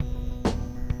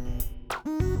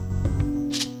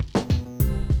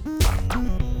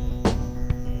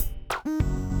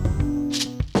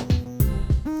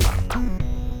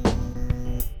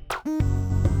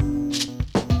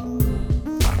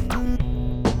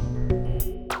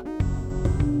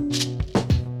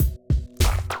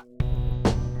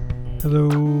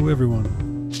Hello,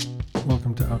 everyone.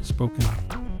 Welcome to Outspoken.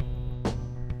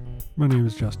 My name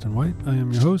is Justin White. I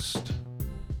am your host.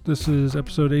 This is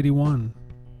episode 81.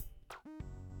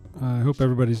 I hope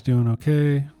everybody's doing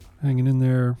okay, hanging in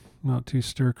there, not too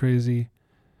stir crazy.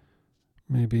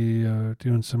 Maybe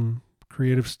doing some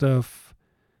creative stuff,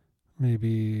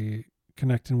 maybe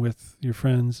connecting with your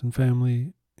friends and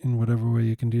family in whatever way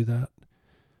you can do that.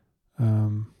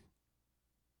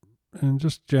 And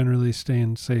just generally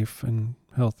staying safe and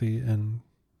healthy and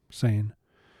sane.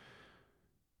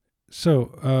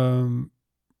 So,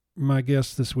 my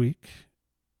guest this week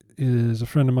is a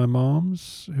friend of my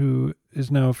mom's who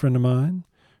is now a friend of mine.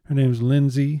 Her name's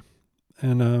Lindsay,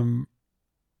 and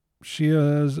she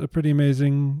has a pretty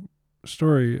amazing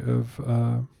story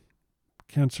of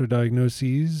cancer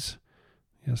diagnoses.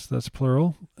 Yes, that's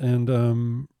plural.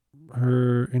 And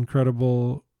her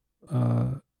incredible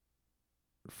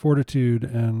fortitude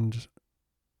and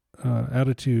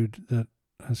attitude that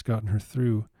has gotten her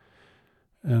through.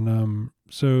 And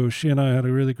so she and I had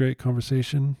a really great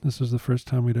conversation. This was the first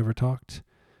time we'd ever talked.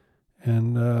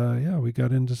 And yeah, we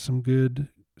got into some good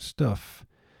stuff.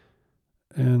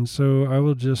 And so I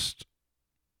will just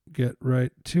get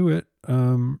right to it.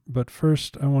 But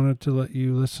first, I wanted to let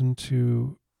you listen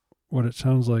to what it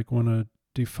sounds like when a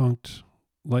defunct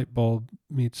light bulb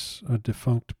meets a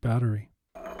defunct battery.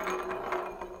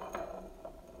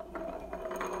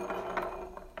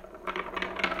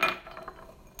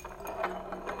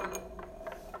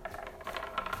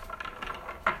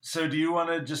 So do you want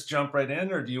to just jump right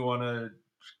in, or do you want to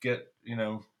get,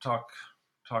 talk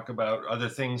about other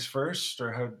things first, or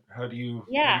how do you, what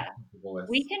are you Yeah, comfortable with?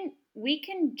 we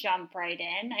can jump right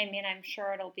in. I mean, I'm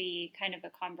sure it'll be kind of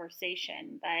a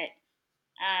conversation, but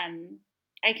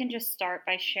I can just start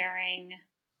by sharing,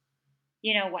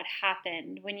 what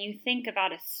happened. When you think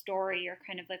about a story, you're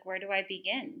kind of like, where do I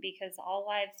begin? Because all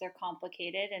lives are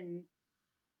complicated, and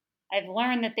I've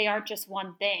learned that they aren't just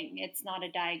one thing. It's not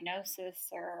a diagnosis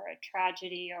or a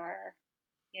tragedy or,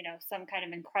 some kind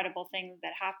of incredible thing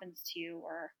that happens to you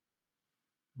or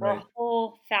a Right.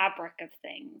 whole fabric of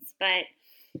things. But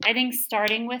I think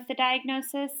starting with the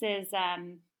diagnosis is a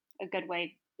good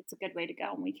way. It's a good way to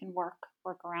go, and we can work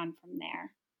around from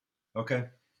there. Okay.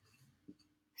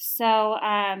 So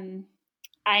I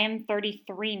am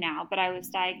 33 now, but I was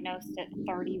diagnosed at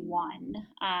 31.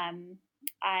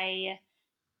 I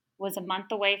was a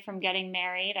month away from getting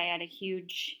married. I had a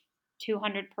huge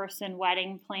 200-person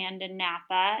wedding planned in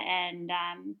Napa, and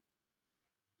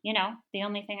the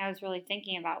only thing I was really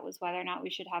thinking about was whether or not we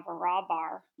should have a raw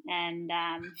bar. And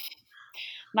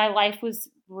my life was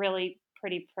really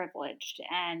pretty privileged.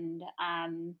 And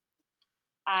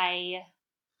I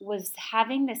was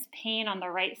having this pain on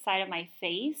the right side of my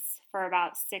face for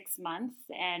about 6 months.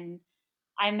 And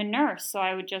I'm a nurse, so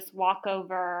I would just walk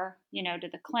over, to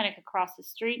the clinic across the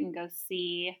street and go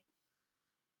see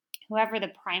whoever the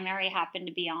primary happened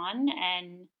to be on.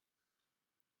 And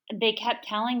they kept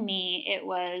telling me it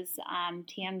was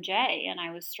TMJ, and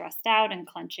I was stressed out and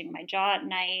clenching my jaw at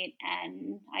night.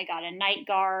 And I got a night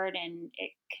guard, and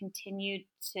it continued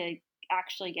to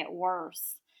actually get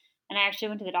worse. And I actually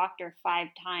went to the doctor 5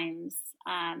 times,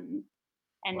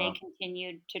 and they Wow.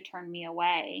 continued to turn me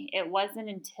away. It wasn't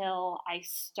until I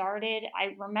started.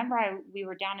 I remember we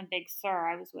were down in Big Sur.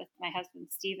 I was with my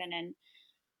husband Stephen, and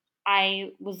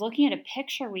I was looking at a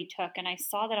picture we took, and I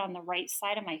saw that on the right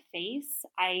side of my face,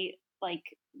 I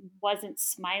like wasn't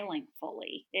smiling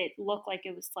fully. It looked like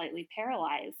it was slightly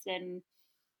paralyzed, and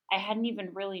I hadn't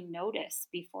even really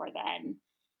noticed before then.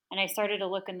 And I started to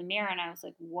look in the mirror, and I was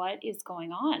like, what is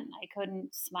going on? I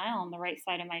couldn't smile on the right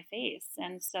side of my face.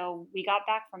 And so we got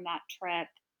back from that trip,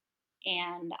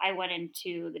 and I went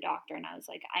into the doctor, and I was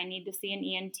like, I need to see an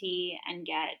ENT and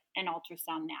get an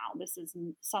ultrasound now. This is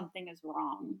something is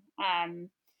wrong.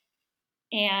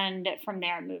 And from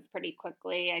there, it moved pretty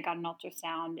quickly. I got an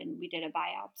ultrasound, and we did a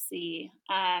biopsy.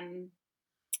 And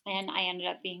I ended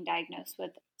up being diagnosed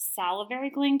with salivary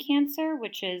gland cancer,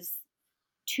 which is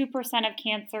 2% of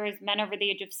cancers men over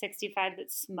the age of 65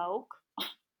 that smoke. I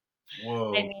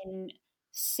Whoa. mean,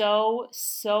 so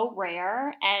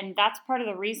rare, and that's part of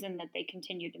the reason that they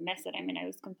continued to miss it. I mean, I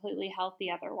was completely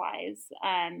healthy otherwise.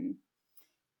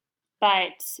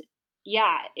 But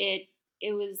yeah, it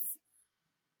was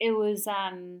it was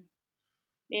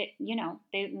it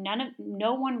they none of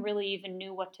no one really even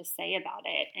knew what to say about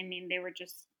it. I mean, they were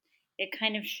just it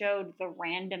kind of showed the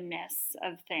randomness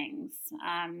of things.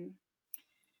 I've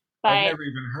But never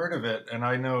even heard of it, and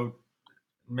I know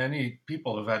many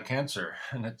people have had cancer,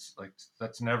 and it's like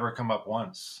that's never come up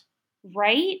once.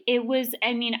 Right? It was,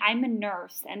 I mean, I'm a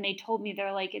nurse and they told me,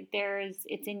 they're like,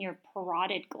 it's in your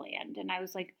parotid gland. And I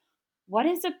was like, what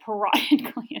is a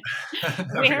parotid gland?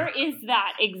 Never. Where is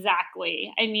that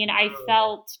exactly? I mean, I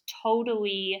felt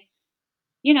totally,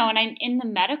 and I'm in the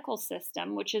medical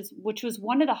system, which was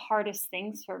one of the hardest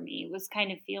things for me, was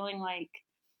kind of feeling like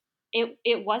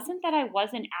it wasn't that I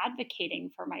wasn't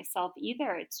advocating for myself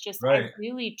either. It's just I Right.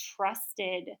 really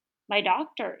trusted my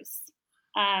doctors.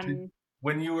 Did, Um,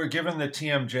 when you were given the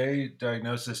TMJ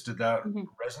diagnosis, did that mhm.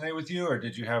 resonate with you, or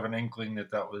did you have an inkling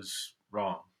that that was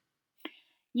wrong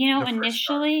the first time?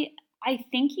 Initially, I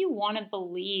think you want to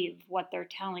believe what they're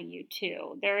telling you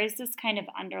too. There is this kind of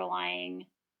underlying,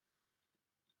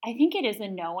 I think it is a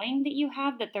knowing that you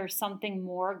have that there's something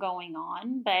more going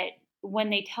on. But when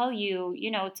they tell you,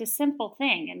 it's a simple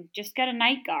thing and just get a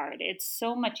night guard, it's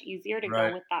so much easier to go Right.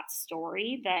 with that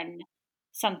story than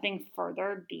something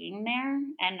further being there.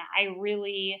 And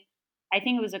I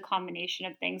think it was a combination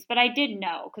of things, but I did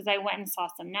know because I went and saw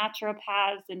some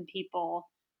naturopaths and people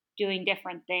doing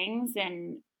different things,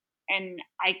 and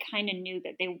I kind of knew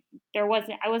that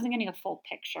I wasn't getting a full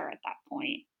picture at that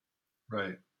point.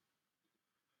 Right.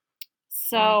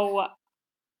 Wow. So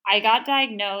I got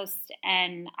diagnosed,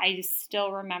 and I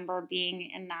still remember being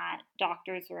in that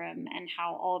doctor's room and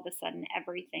how all of a sudden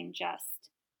everything just,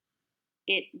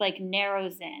 it like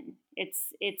narrows in.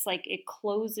 It's like it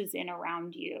closes in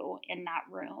around you in that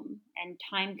room and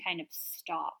time kind of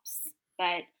stops.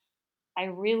 But I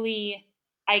really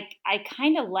I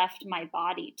kind of left my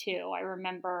body too. I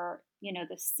remember,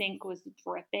 the sink was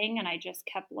dripping and I just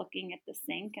kept looking at the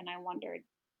sink and I wondered,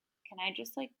 can I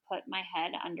just like put my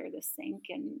head under the sink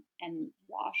and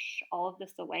wash all of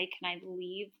this away? Can I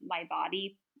leave my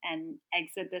body and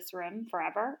exit this room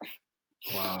forever?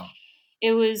 Wow.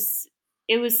 it was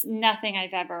it was nothing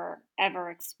I've ever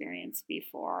experienced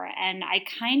before, and I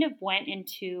kind of went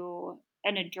into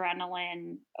an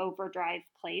adrenaline overdrive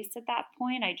place at that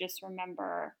point. I just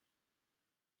remember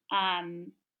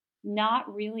um,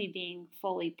 not really being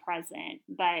fully present,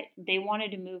 but they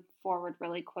wanted to move forward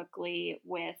really quickly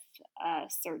with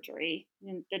surgery.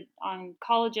 And the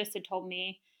oncologist had told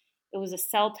me it was a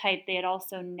cell type they had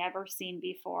also never seen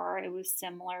before. It was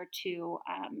similar to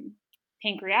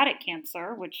pancreatic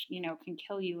cancer, which can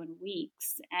kill you in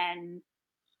weeks, and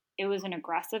it was an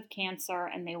aggressive cancer,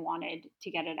 and they wanted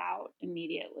to get it out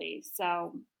immediately.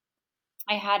 So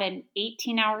I had an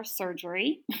 18-hour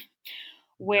surgery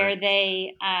where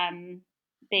Yikes.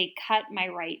 they cut my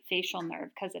right facial nerve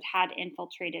because it had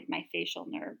infiltrated my facial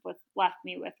nerve, with left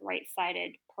me with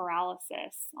right-sided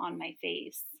paralysis on my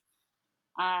face.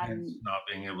 Hence Um, not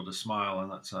being able to smile on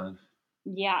that side.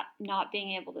 yeah, not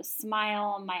being able to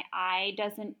smile. My eye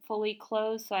doesn't fully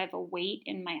close, so I have a weight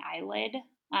in my eyelid.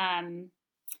 Um,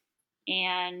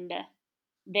 and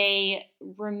they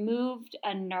removed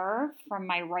a nerve from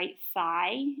my right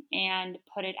thigh and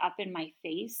put it up in my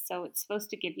face. So it's supposed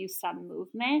to give you some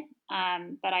movement.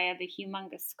 But I have a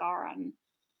humongous scar on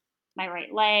my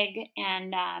right leg.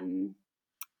 And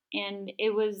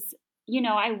it was,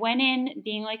 I went in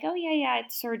being like, oh, yeah, yeah,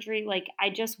 it's surgery. Like, I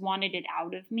just wanted it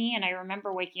out of me. And I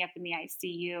remember waking up in the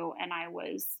ICU,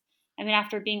 and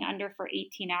after being under for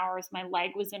 18 hours, my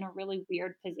leg was in a really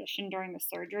weird position during the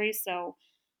surgery. So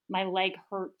my leg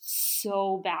hurt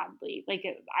so badly. Like,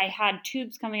 I had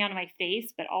tubes coming out of my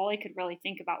face, but all I could really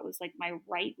think about was like my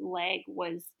right leg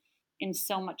was in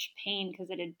so much pain because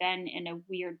it had been in a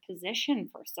weird position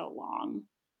for so long.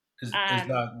 Is Um,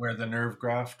 that where the nerve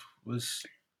graft was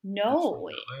from no, that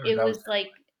way, or it that was was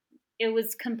like it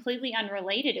was completely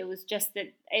unrelated. It was just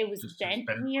that it was just bent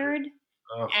bent weird? weird,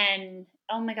 Oh, and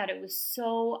oh my god, it was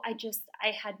so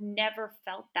I had never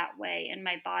felt that way in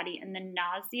my body, and the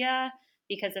nausea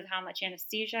because of how much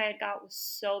anesthesia I had got was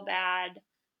so bad.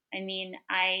 I mean,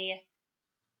 I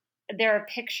there are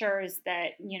pictures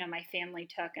that, my family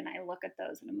took, and I look at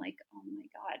those and I'm like, "Oh my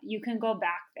god, you can go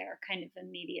back there kind of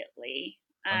immediately."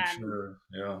 I'm Um sure.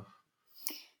 Yeah.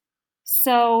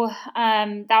 So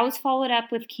that was followed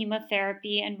up with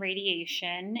chemotherapy and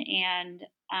radiation,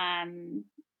 um,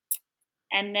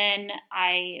 and then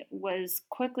I was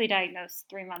quickly diagnosed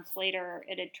 3 months later.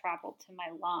 It had traveled to my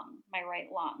lung, my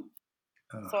right lung.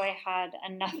 So Ugh. I had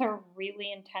another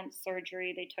really intense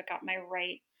surgery. They took out my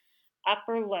right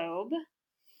upper lobe,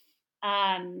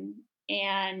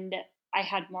 and I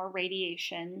had more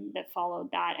radiation that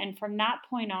followed that. And from that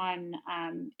point on,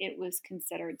 it was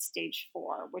considered stage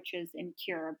 4, which is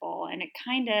incurable. And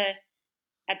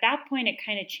at that point, it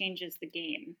kind of changes the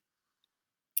game.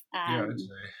 Yeah, I'd Um, say.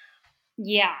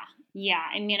 yeah, yeah.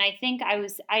 I mean, I think I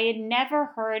had never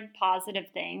heard positive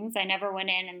things. I never went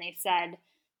in and they said,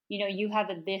 you have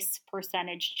this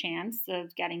percentage chance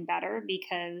of getting better,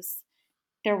 because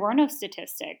there were no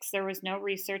statistics. There was no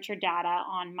research or data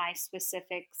on my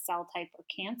specific cell type or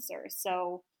cancer.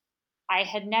 So I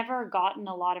had never gotten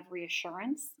a lot of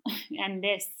reassurance. And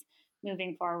this,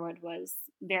 moving forward, was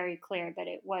very clear that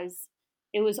it was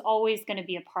always going to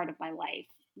be a part of my life,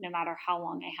 no matter how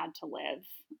long I had to live.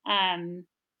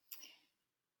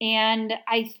 And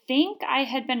I think I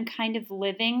had been kind of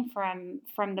living from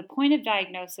the point of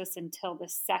diagnosis until the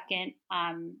second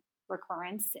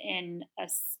recurrence in a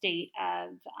state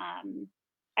of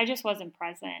I just wasn't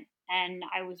present, and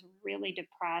I was really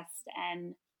depressed,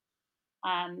 and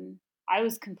I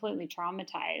was completely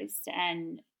traumatized.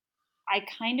 And I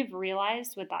kind of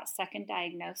realized with that second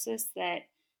diagnosis that,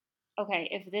 okay,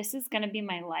 if this is going to be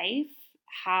my life,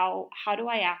 how do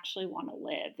I actually want to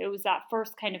live? It was that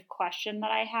first kind of question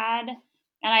that I had,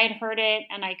 and I had heard it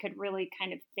and I could really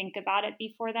kind of think about it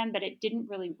before then, but it didn't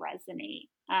really resonate.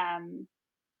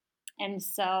 And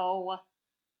so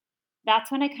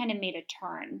that's when I kind of made a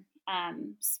turn,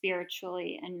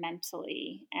 spiritually and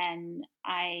mentally, and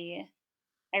I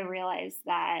realized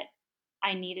that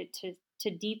I needed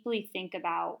to deeply think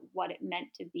about what it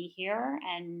meant to be here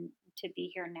and to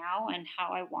be here now, and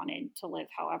how I wanted to live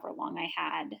however long I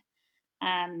had.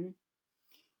 Um,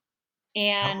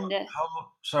 and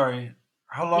Sorry,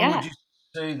 how long would yeah, you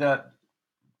say that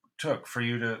took for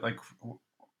you to like?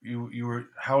 You were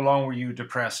how long were you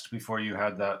depressed before you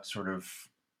had that sort of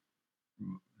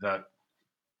that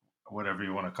whatever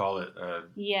you want to call it,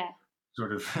 yeah,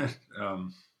 sort of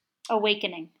um,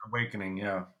 awakening. awakening?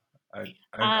 Yeah, I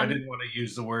Um, didn't want to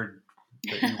use the word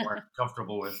that you weren't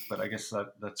comfortable with, but I guess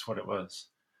that's what it was.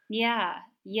 yeah,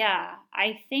 yeah.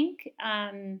 I think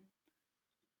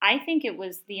it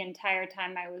was the entire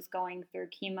time I was going through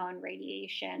chemo and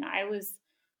radiation. I was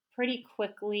pretty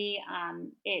quickly,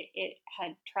 it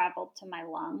had traveled to my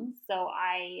lungs, so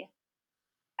I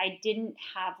didn't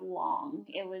have long.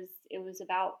 It was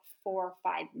about 4 or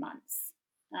 5 months,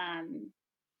 um,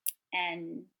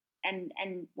 and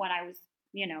and when I was,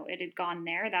 it had gone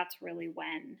there. That's really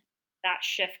when that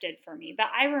shifted for me. But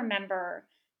I remember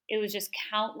it was just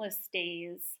countless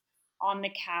days on the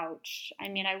couch. I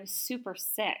mean, I was super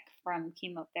sick from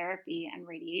chemotherapy and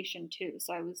radiation too,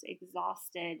 so I was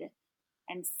exhausted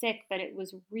and sick. But it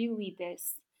was really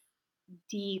this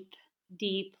deep,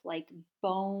 deep, like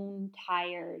bone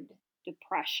tired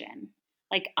depression,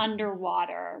 like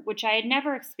underwater, which I had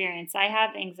never experienced. I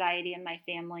have anxiety in my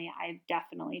family. I've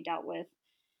definitely dealt with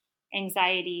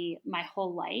anxiety my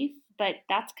whole life, but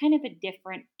that's kind of a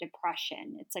different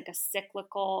depression. It's like a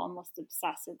cyclical, almost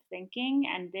obsessive thinking.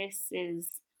 And this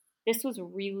was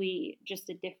really just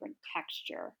a different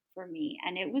texture for me.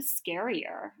 And it was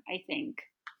scarier, I think.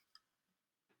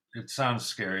 It sounds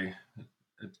scary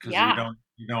because Yeah.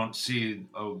 you don't see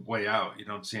a way out. You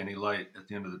don't see any light at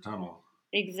the end of the tunnel.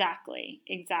 Exactly,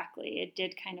 exactly. It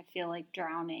did kind of feel like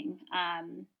drowning.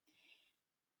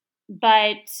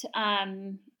 But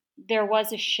there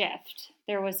was a shift.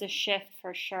 There was a shift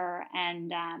for sure,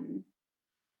 and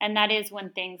that is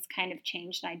when things kind of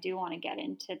changed. And I do want to get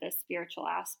into the spiritual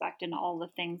aspect and all the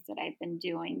things that I've been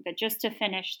doing. But just to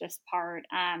finish this part,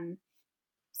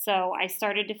 so I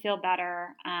started to feel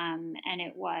better, and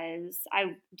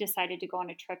I decided to go on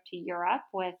a trip to Europe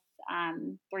with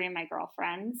three of my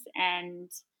girlfriends,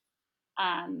 and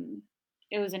um,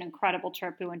 it was an incredible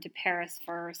trip. We went to Paris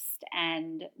first,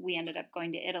 and we ended up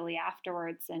going to Italy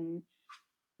afterwards. And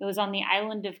it was on the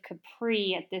island of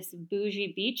Capri at this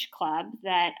bougie beach club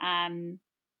that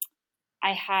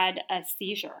I had a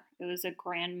seizure. It was a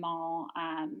grand mal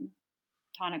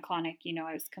tonic-clonic.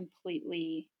 I was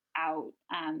completely out,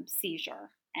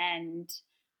 seizure. And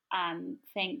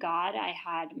thank God I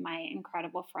had my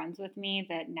incredible friends with me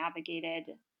that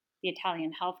navigated the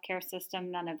Italian healthcare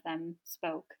system. None of them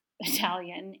spoke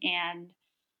Italian. And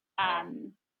Wow.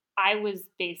 I was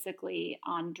basically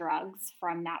on drugs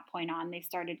from that point on. They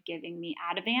started giving me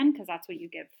Ativan because that's what you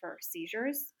give for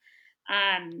seizures.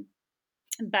 Um,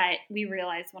 but we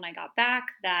realized when I got back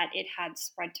that it had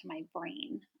spread to my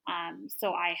brain.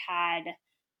 So I had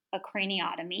a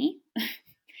craniotomy.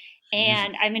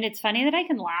 And Jesus, I mean, it's funny that I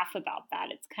can laugh about that.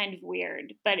 It's kind of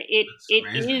weird, but it that's it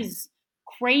amazing. is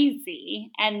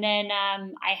crazy. And then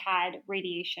I had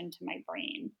radiation to my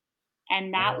brain,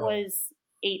 and that Wow. was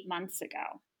 8 months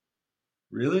ago.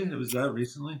 Really? It was that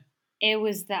recently? It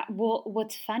was that. Well,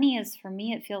 what's funny is for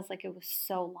me, it feels like it was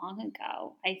so long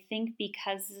ago. I think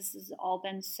because this has all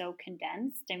been so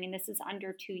condensed. I mean, this is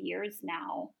under 2 years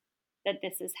now that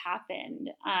this has happened.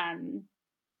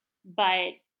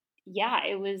 But yeah,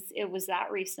 it was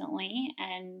that recently,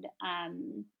 and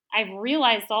I've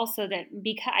realized also that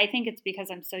because I think it's because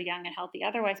I'm so young and healthy.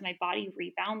 Otherwise, my body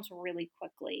rebounds really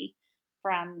quickly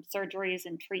from surgeries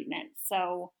and treatments.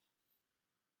 So,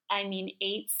 I mean,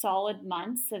 8 solid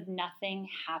months of nothing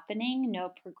happening, no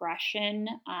progression.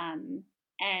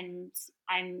 And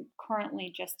I'm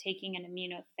currently just taking an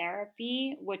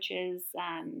immunotherapy, which is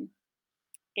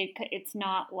it's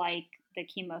not like the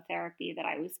chemotherapy that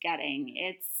I was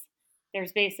getting.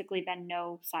 There's basically been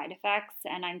no side effects,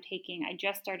 and I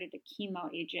just started a chemo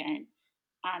agent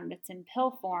that's in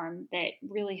pill form that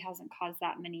really hasn't caused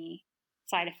that many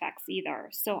side effects either.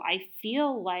 So I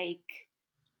feel like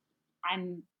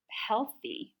I'm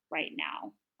healthy right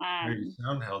now. You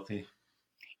sound healthy.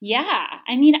 Yeah,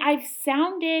 I mean, I've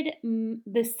sounded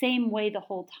the same way the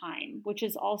whole time, which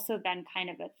has also been kind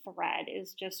of a thread,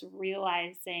 is just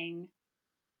realizing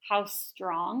how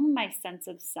strong my sense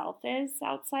of self is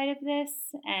outside of this,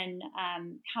 and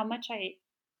how much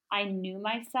I knew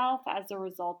myself as a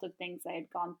result of things I had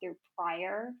gone through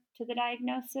prior to the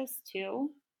diagnosis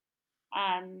too.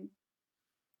 Um,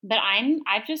 but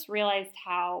I've just realized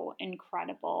how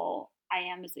incredible I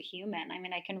am as a human. I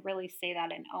mean, I can really say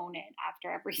that and own it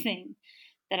after everything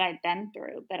that I've been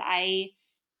through. But I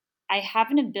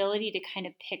have an ability to kind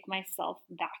of pick myself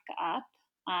back up.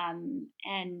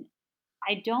 And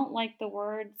I don't like the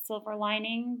word silver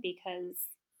lining because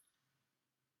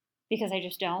I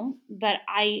just don't. But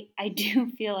I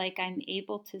do feel like I'm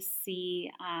able to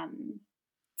see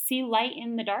light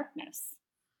in the darkness.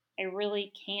 I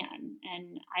really can,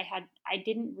 and I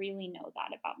didn't really know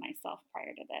that about myself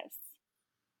prior to this.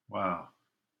 Wow.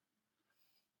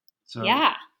 So,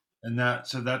 Yeah. and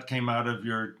that came out of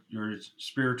your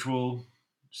spiritual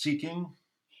seeking.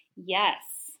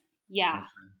 Yes. Yeah.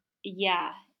 Okay.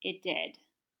 Yeah. It did.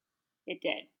 It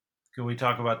did. Can we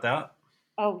talk about that?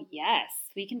 Oh yes,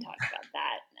 we can talk about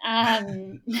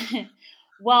that.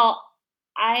 Well,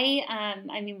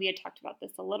 I mean, we had talked about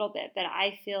this a little bit, but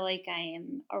I feel like I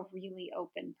am a really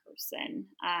open person,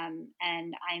 and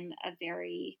I'm a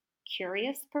very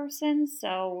curious person.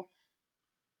 So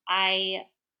I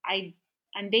I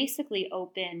I'm basically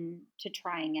open to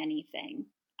trying anything.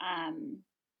 Um,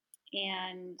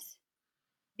 and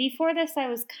before this, I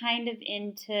was kind of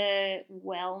into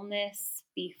wellness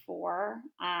before,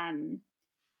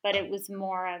 but it was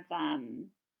more of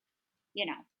you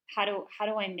know, how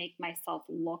do I make myself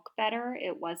look better?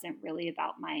 It wasn't really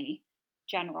about my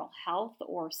general health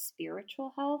or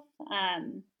spiritual health.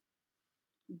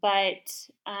 But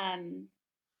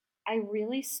I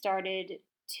really started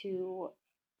to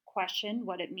question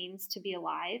what it means to be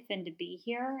alive and to be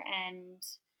here. And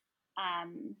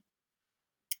um,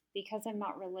 because I'm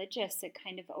not religious, it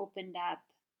kind of opened up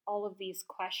all of these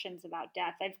questions about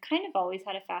death. I've kind of always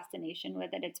had a fascination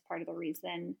with it. It's part of the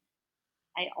reason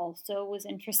I also was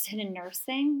interested in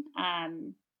nursing.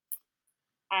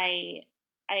 I,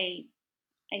 I,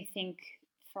 I think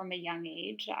from a young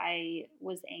age, I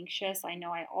was anxious. I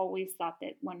know I always thought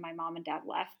that when my mom and dad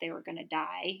left, they were going to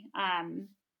die.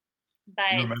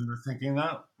 You But remember thinking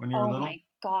that when you were oh little? my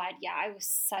God, yeah, I was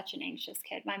such an anxious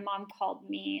kid. My mom called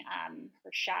me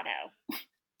her shadow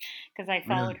because I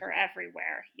followed Really? her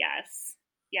everywhere. Yes,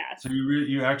 yes, So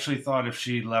you actually thought if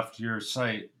she left your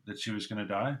sight that she was going to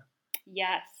die?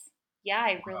 yes. Yeah,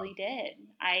 I Wow. really did.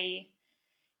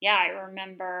 Yeah, I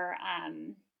remember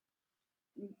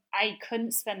I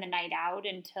couldn't spend the night out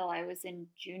until I was in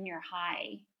junior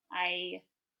high. I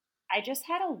I just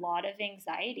had a lot of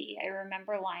anxiety. I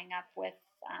remember lying up with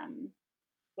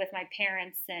my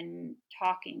parents and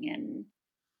talking, and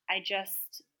I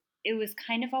just it was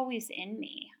kind of always in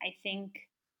me. I think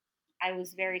I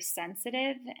was very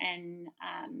sensitive and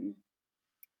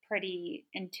pretty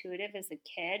intuitive as a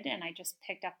kid, and I just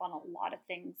picked up on a lot of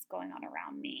things going on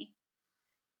around me.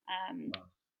 Um,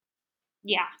 Wow.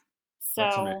 yeah.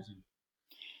 That's So amazing.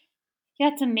 yeah,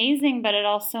 it's amazing, but it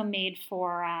also made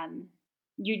for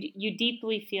you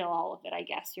deeply feel all of it. I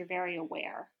guess you're very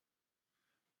aware.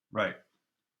 Right.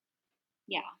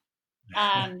 Yeah.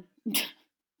 Um,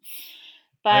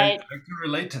 I but can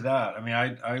relate to that. I mean,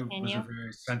 I can was a you?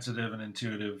 very sensitive and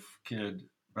intuitive kid,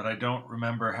 but I don't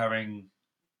remember having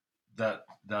that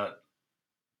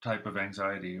type of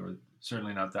anxiety, or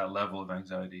certainly not that level of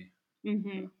anxiety.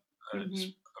 Mm-hmm. It's Mm-hmm.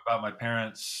 about my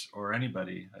parents or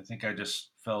anybody. I think I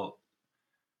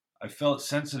felt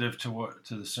sensitive to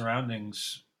the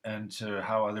surroundings and to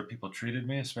how other people treated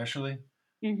me, especially.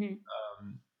 Mm-hmm.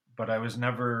 But I was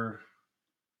never.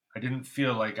 I didn't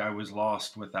feel like I was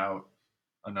lost without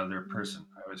another person.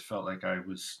 I always felt like I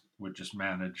would just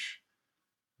manage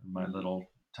my Mm-hmm.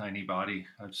 little tiny body.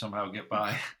 I'd somehow get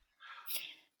by.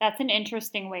 That's an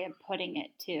interesting way of putting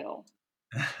it too.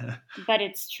 But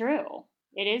it's true.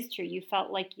 It is true. You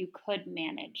felt like you could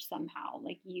manage somehow,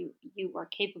 like you were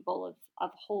capable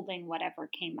of holding whatever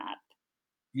came up.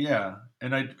 Yeah,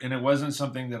 and it wasn't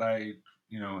something that I,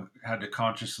 had to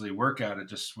consciously work at. It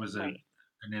just was Right.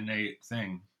 an innate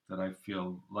thing that I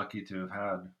feel lucky to have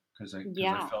had, because I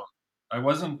Yeah. felt I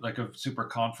wasn't like a super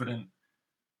confident.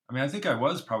 I mean, I think I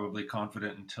was probably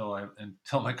confident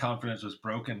until my confidence was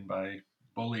broken by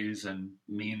bullies and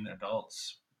mean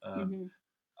adults. Mm-hmm.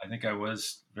 I think I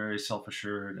was very self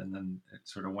assured, and then it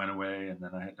sort of went away, and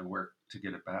then I had to work to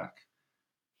get it back.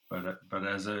 But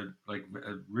as a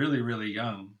really really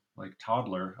young like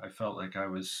toddler, I felt like I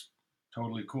was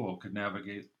totally cool, could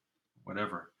navigate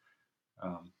whatever.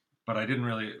 Um, but I didn't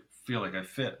really feel like I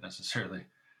fit necessarily.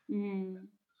 Mm.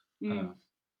 Uh, Mm.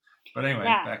 but anyway,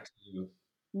 Yeah. back to you.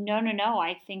 No, no, no.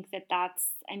 I think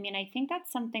I mean, I think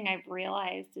that's something I've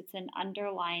realized. It's an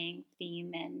underlying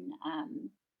theme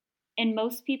in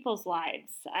most people's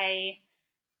lives.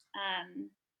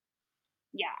 Um,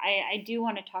 yeah, I do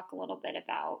want to talk a little bit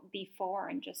about before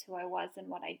and just who I was and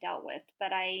what I dealt with.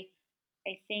 But I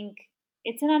think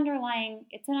it's an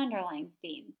underlying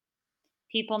theme.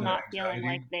 People The not feeling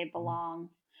like anxiety. they belong.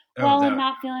 Oh, Well, and that.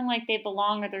 not feeling like they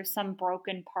belong, or there's some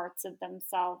broken parts of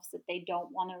themselves that they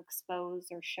don't want to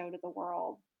expose or show to the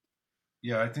world.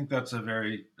 Yeah, I think that's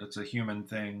a human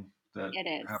thing that It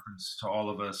is. happens to all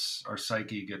of us. Our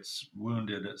psyche gets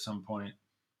wounded at some point, and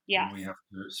Yes. we have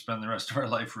to spend the rest of our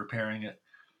life repairing it.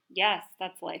 Yes,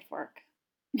 that's life work.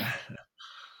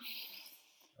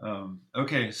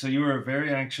 Okay, so you were a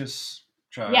very anxious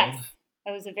Yes. child.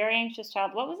 I was a very anxious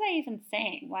child. What was I even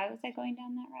saying? Why was I going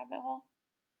down that rabbit hole?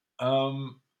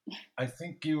 Um, I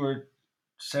think you were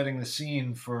setting the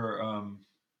scene for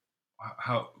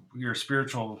how your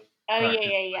spiritual Oh, yeah,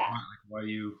 practice, yeah, yeah. like why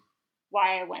you,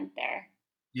 Why I went there.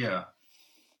 yeah.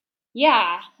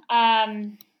 Yeah.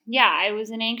 Yeah, I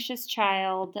was an anxious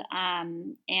child.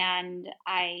 And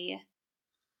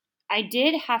I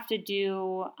did have to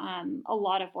do a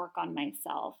lot of work on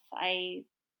myself. I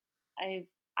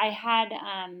I had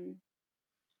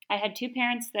I had two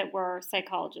parents that were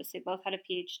psychologists. They both had a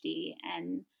PhD,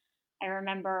 and I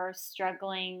remember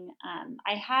struggling.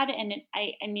 I had, and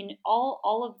I mean,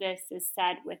 all of this is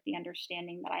said with the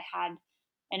understanding that I had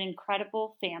an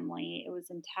incredible family. It was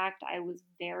intact. I was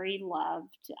very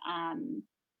loved,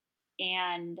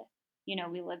 and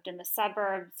we lived in the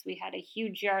suburbs. We had a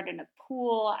huge yard and a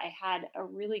pool. I had a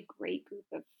really great group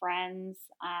of friends,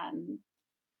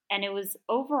 and it was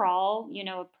overall,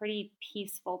 a pretty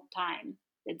peaceful time.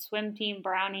 Did swim team,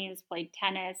 brownies, played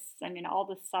tennis. I mean, all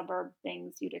the suburb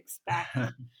things you'd expect.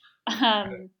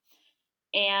 Um,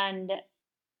 and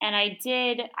and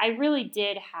I really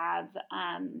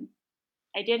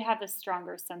I did have a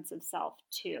stronger sense of self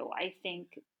too. I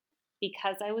think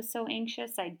because I was so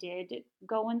anxious, I did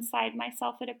go inside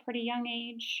myself at a pretty young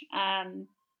age.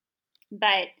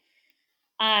 But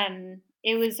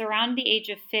it was around the age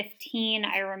of 15.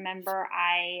 I remember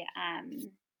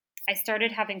I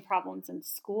started having problems in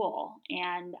school,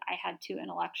 and I had two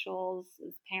intellectuals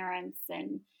as parents,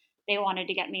 and they wanted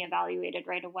to get me evaluated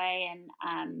right away.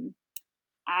 And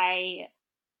I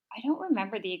I don't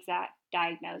remember the exact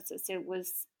diagnosis. It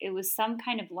was some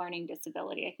kind of learning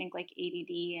disability. I think like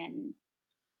ADD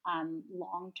and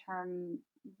long term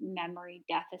memory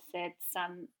deficits.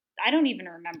 I don't even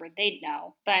remember. They'd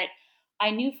know. But I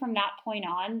knew from that point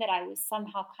on that I was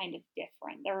somehow kind of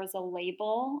different. There was a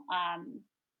label,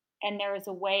 and there was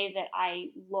a way that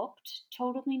I looked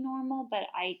totally normal, but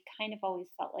I kind of always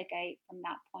felt like from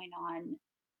that point on,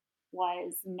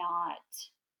 was not.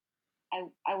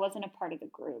 I wasn't a part of the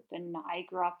group, and I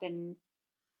grew up in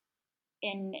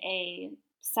a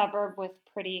suburb with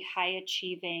pretty high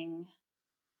achieving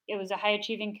it was a high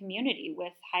achieving community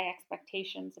with high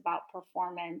expectations about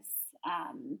performance,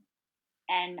 um,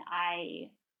 and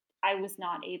I was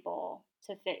not able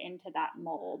to fit into that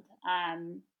mold,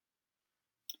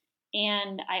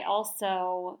 and I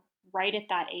also right at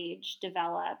that age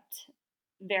developed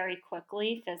very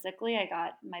quickly physically. I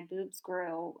got my boobs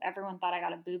grew. Everyone thought I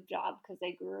got a boob job because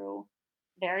they grew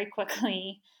very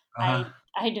quickly. Uh-huh.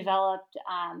 I developed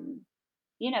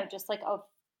just like a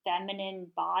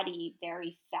feminine body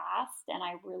very fast, and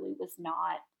I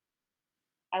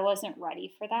wasn't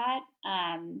ready for that.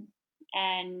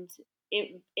 And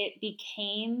it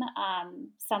became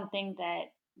something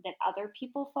that other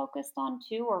people focused on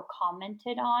too or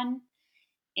commented on.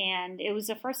 And it was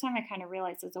the first time I kind of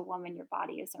realized as a woman your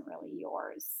body isn't really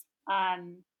yours.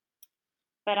 um,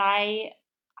 but I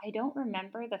don't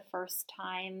remember the first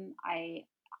time I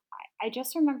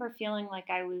just remember feeling like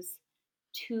I was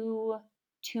too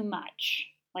too much.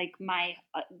 like my,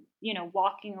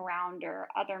 walking around or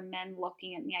other men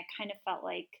looking at me, I kind of felt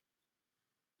like,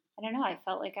 I don't know, I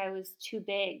felt like I was too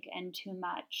big and too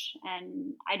much.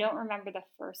 And I don't remember the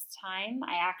first time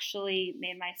I actually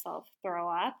made myself throw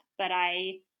up, but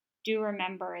I do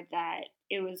remember that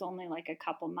it was only like a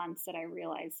couple months that I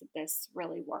realized that this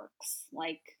really works.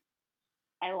 Like,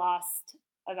 I lost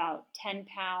about 10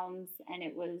 pounds, and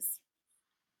it was,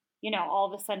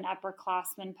 all of a sudden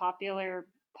upperclassmen,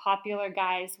 popular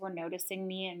guys were noticing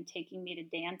me and taking me to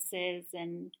dances,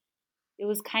 and it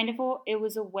was it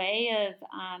was a way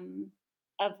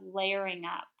of layering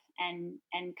up and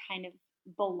kind of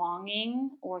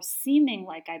belonging, or seeming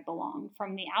like I belong.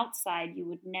 From the outside, you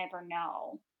would never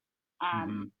know. Hmm.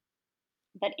 Um,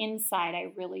 but inside,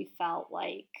 I really felt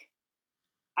like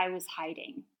I was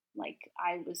hiding, like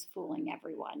I was fooling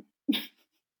everyone.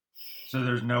 So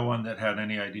there's no one that had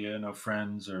any idea, no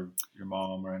friends or your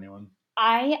mom or anyone.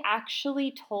 I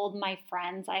actually told my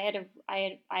friends. I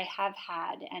have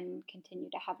had and continue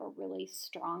to have a really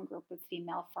strong group of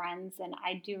female friends, and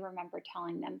I do remember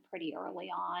telling them pretty early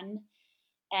on.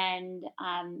 And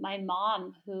my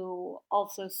mom, who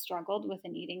also struggled with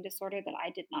an eating disorder that I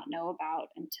did not know about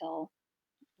until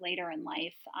later in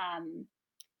life,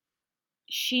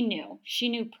 she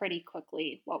knew pretty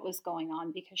quickly what was going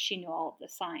on because she knew all of the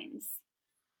signs.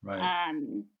 Right.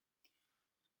 Um,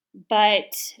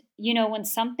 But, when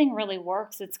something really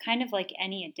works, it's kind of like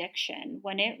any addiction.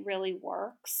 When it really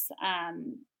works,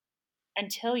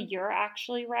 until you're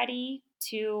actually ready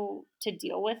to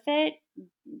deal with it,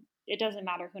 it doesn't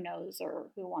matter who knows or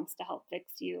who wants to help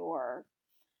fix you or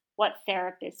what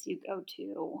therapist you go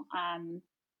to.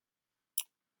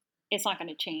 It's not going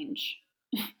to change.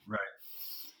 Right.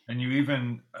 And you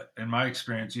even, in my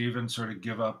experience, you even sort of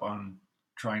give up on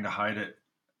trying to hide it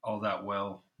all that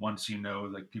well. Once you know,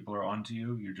 like people are onto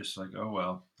you, you're just like, oh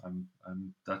well,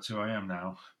 that's who I am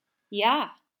now. Yeah,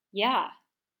 yeah,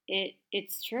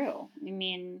 it's true. I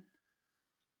mean,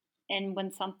 and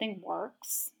when something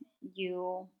works,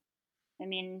 you I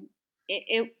mean,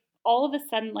 it all of a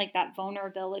sudden, like, that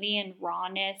vulnerability and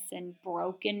rawness and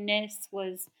brokenness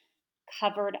was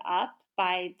covered up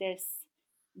by the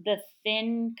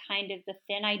thin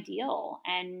ideal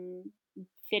and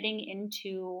fitting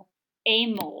into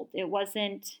a mold. It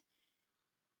wasn't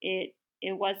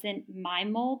my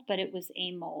mold, but it was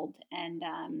a mold. And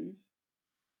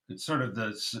It's sort of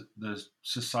the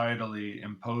societally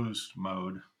imposed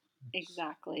mode. It's,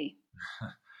 exactly,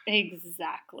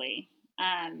 exactly.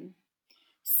 Um,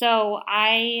 So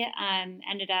I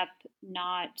ended up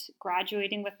not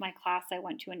graduating with my class. I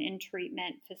went to an in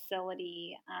treatment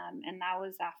facility, and that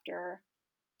was after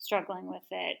struggling with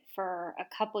it for a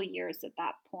couple years at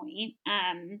that point.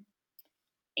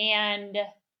 And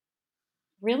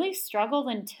really struggled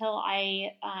until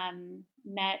I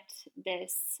met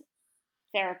this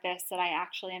therapist that I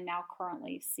actually am now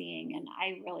currently seeing. And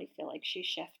I really feel like she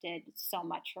shifted so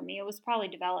much for me. It was probably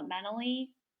developmentally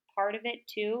part of it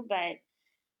too, but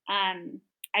um,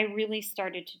 I really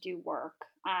started to do work.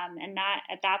 And that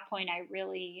at that point, I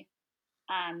really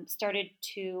started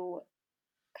to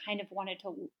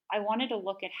I wanted to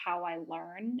look at how I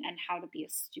learn and how to be a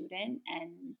student.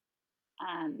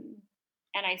 Um,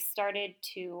 and I started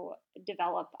to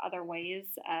develop other ways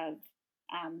of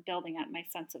building up my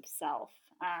sense of self.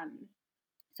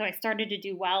 So I started to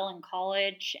do well in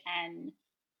college and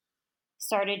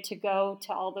started to go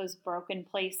to all those broken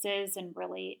places and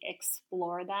really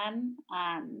explore them.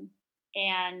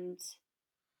 And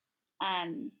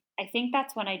I think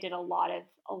that's when I did a lot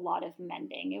of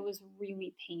mending. It was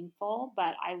really painful,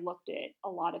 but I looked at a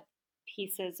lot of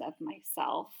pieces of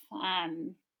myself.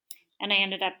 And I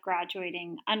ended up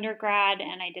graduating undergrad,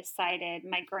 and I decided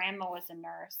my grandma was a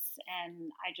nurse,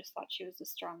 and I just thought she was the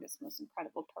strongest, most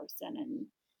incredible person, and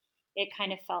it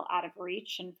kind of felt out of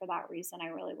reach. And for that reason, I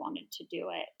really wanted to do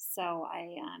it. So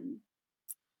I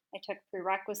took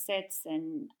prerequisites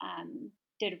and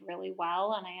did really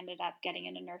well. And I ended up getting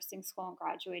into nursing school and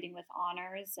graduating with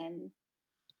honors and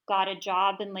got a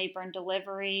job in labor and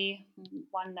delivery,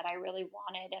 one that I really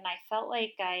wanted. And I felt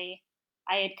like I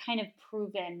had kind of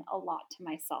proven a lot to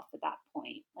myself at that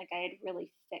point. Like I had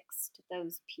really fixed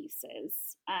those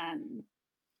pieces,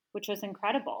 which was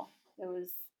incredible.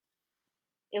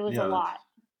 It was a yeah, lot.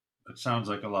 that sounds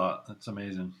like a lot. That's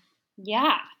amazing.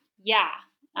 Yeah, yeah.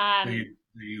 That Um,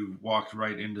 you walked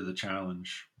right into the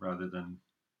challenge rather than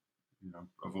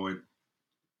avoid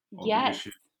all the yes,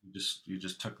 issues. You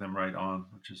just took them right on,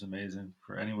 which is amazing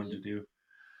for anyone to y- do.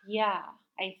 yeah.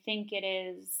 I think it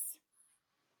is.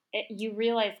 You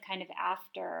realize kind of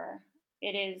after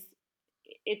it is.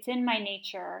 It's in my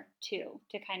nature too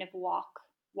to kind of walk.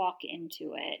 walk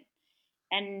into it.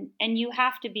 And you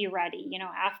have to be ready.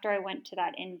 After I went to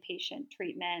that inpatient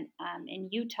treatment in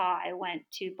Utah, I went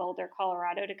to Boulder,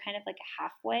 Colorado, to kind of like a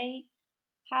halfway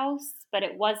house, but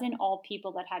it wasn't all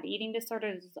people that had eating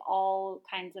disorders. It was all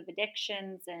kinds of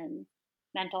addictions and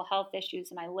mental health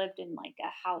issues. And I lived in like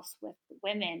a house with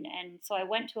women. And so I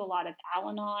went to a lot of Al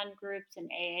Anon groups and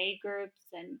AA groups.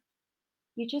 And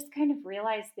you just kind of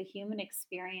realize the human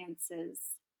experience is,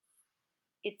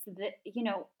 it's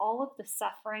all of the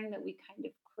suffering that we kind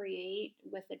of create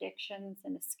with addictions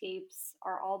and escapes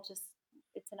are all just,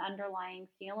 it's an underlying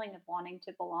feeling of wanting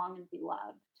to belong and be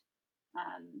loved.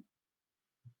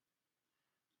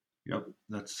 Yep,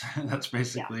 that's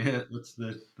basically Yeah. it.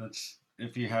 That's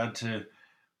if you had to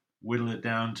whittle it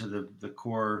down to the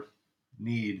core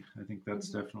need, I think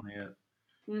that's Hmm. definitely it.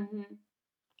 Hmm.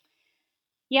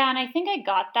 Yeah, and I think I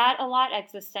got that a lot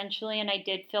existentially, and I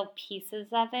did feel pieces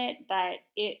of it, but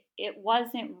it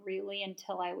wasn't really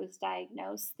until I was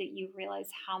diagnosed that you realize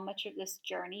how much of this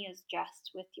journey is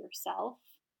just with yourself,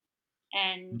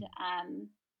 and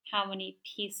how many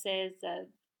pieces of,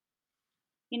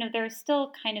 there's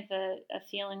still kind of a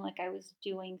feeling like I was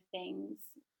doing things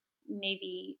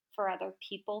maybe for other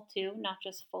people too, not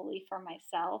just fully for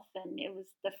myself. And it was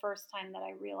the first time that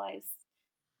I realized,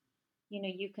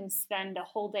 you can spend a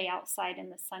whole day outside in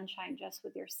the sunshine just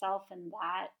with yourself, and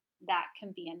that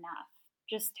can be enough.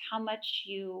 Just how much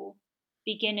you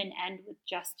begin and end with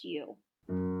just you.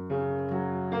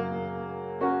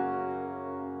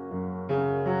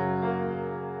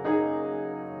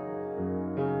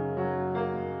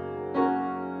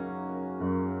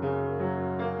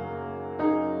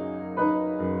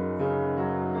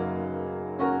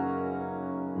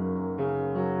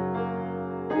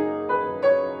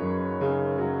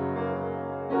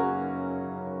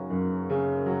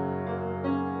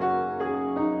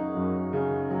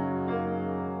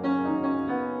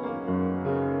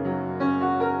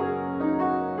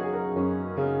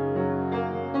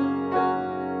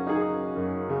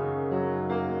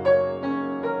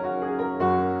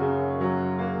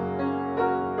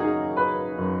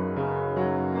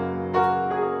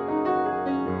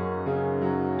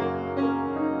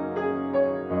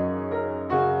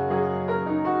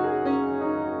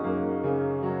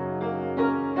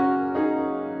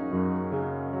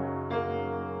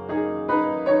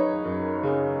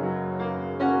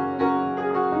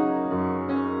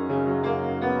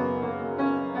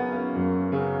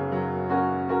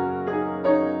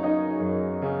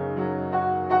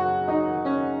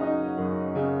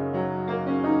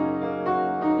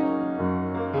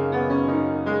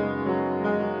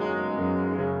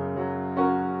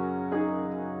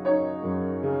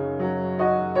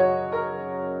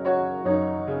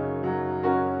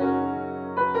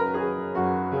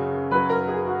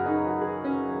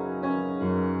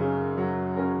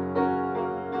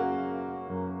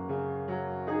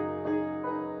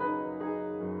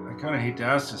 I kind of hate to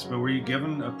ask this, but were you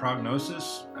given a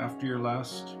prognosis after your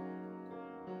last?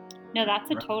 No,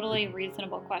 that's a totally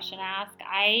reasonable question to ask.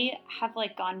 I have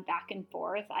like gone back and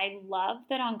forth. I love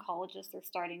that oncologists are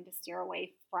starting to steer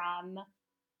away from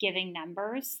giving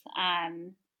numbers,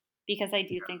 because I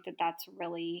do think that that's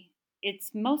really,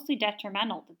 it's mostly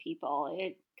detrimental to people.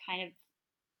 It kind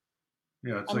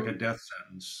Yeah, it's like a of, death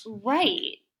sentence. It's like,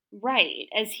 right, right.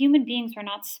 As human beings, we're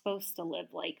not supposed to live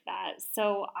like that.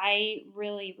 So I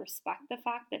really respect the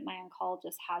fact that my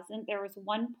oncologist hasn't. There was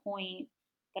one point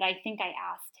that I think I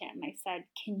asked him, I said,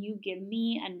 "Can you give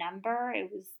me a number?" It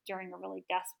was during a really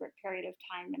desperate period of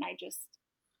time, and I just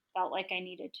felt like I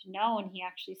needed to know. And he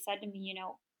actually said to me,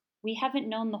 "We haven't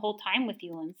known the whole time with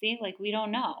you, Lindsay. Like, we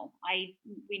don't know.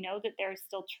 We know that there's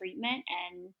still treatment,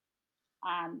 and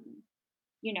um,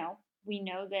 you know, we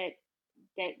know that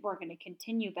we're going to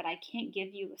continue, but I can't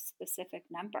give you a specific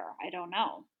number. I don't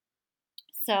know."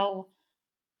 So,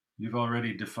 you've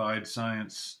already defied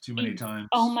science too many oh times.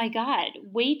 my God,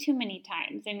 way too many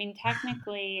times. I mean,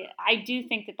 technically, I do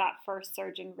think that that first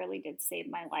surgeon really did save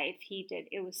my life. He did.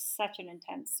 It was such an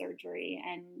intense surgery.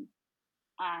 And,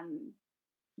 um,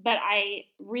 but I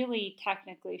really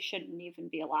technically shouldn't even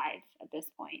be alive at this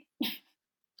point.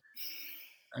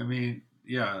 I mean,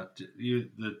 yeah,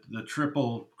 the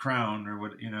triple crown or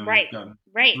what, Right, you've gotten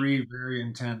right, three very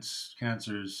intense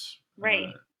cancers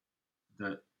right,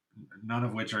 that none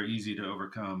of which are easy to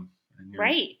overcome, and you're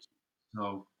right.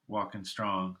 still walking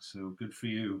strong. So good for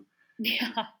you.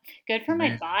 Yeah, good It's for my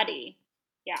amazing. body.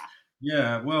 Yeah.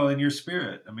 Yeah, well, in your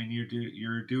spirit. I mean,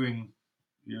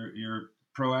 you're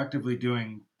proactively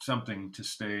doing something to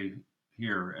stay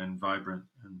here and vibrant,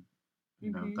 and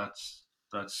Hmm.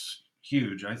 that's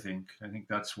huge. I think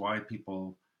that's why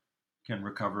people can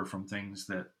recover from things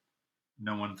that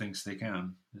no one thinks they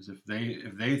can. Is if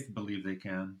they believe they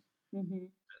can,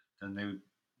 Hmm. then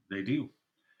they do.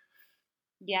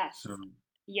 Yes. So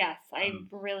Yes, I um,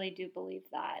 really do believe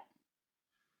that.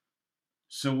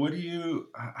 so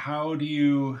how do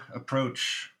you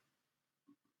approach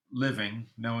living,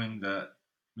 knowing that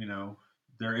you know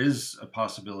there is a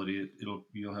possibility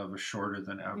you'll have a shorter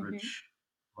than Hmm. average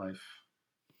life?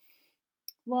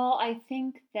 Well, I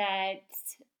think that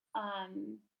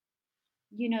um,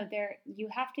 there you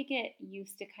have to get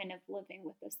used to kind of living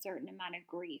with a certain amount of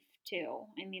grief too.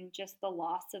 I mean, just the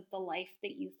loss of the life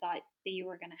that you thought that you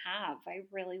were going to have. I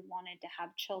really wanted to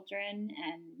have children,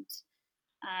 and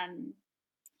um,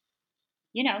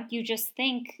 you just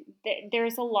think that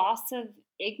there's a loss of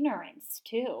ignorance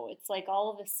too. It's like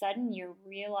all of a sudden you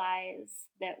realize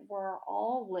that we're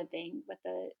all living with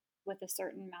a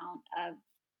certain amount of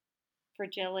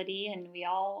fragility, and we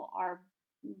all are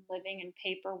living in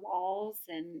paper walls,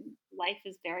 and life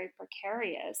is very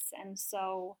precarious. And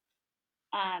so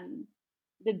um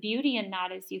the beauty in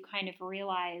that is you kind of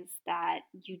realize that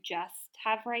you just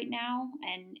have right now,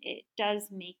 and it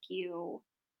does make you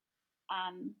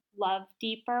love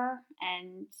deeper,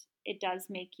 and it does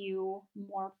make you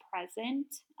more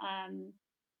present.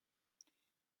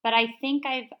 But I think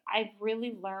I've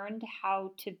really learned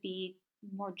how to be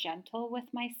more gentle with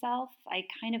myself. I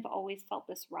kind of always felt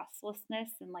this restlessness,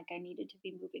 and like I needed to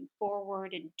be moving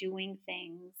forward and doing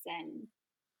things, and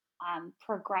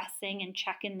progressing and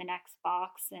checking the next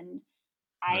box. And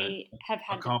Right. I have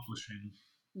had to, Accomplishing.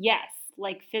 yes,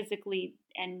 like physically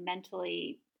and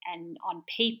mentally and on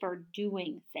paper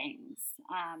doing things.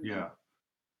 Yeah.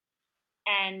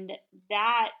 And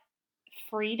that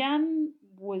freedom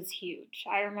was huge.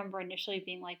 I remember initially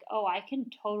being like, "Oh, I can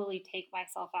totally take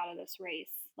myself out of this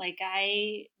race. Like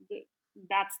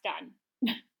that's done."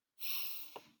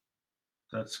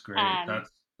 That's great. um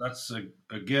That's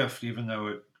a gift, even though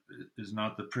it is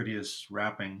not the prettiest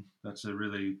wrapping. That's a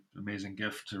really amazing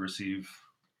gift to receive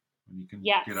when you can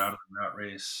yes. get out of that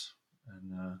race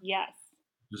and Yes.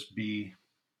 just be.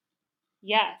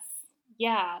 Yes.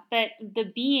 Yeah, but the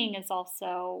being is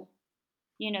also,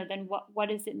 then what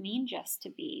does it mean just to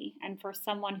be? And for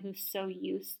someone who's so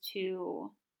used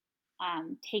to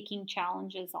taking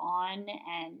challenges on,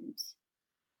 and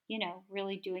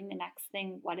really doing the next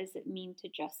thing, what does it mean to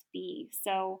just be?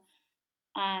 So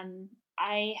um,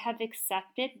 I have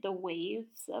accepted the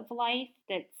waves of life,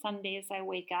 that some days I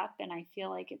wake up and I feel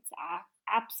like it's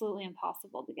absolutely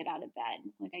impossible to get out of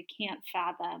bed. Like I can't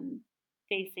fathom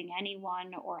facing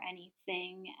anyone or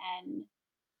anything,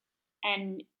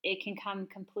 and it can come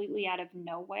completely out of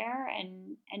nowhere,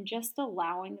 and just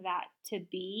allowing that to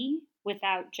be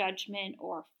without judgment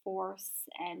or force,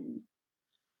 and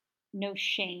no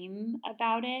shame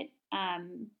about it,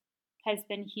 has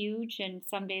been huge. And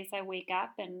some days I wake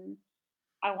up and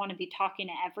I want to be talking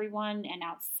to everyone and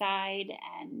outside,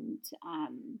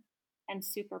 and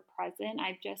super present.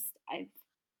 I've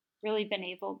really been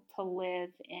able to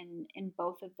live in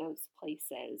both of those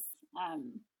places,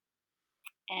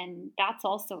 and that's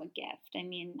also a gift. I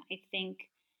mean, I think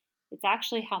it's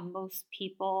actually how most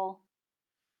people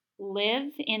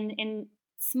live in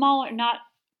smaller, not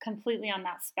completely on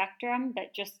that spectrum,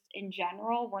 but just in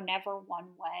general, we're never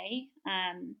one way.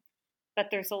 But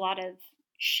there's a lot of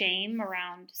shame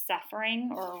around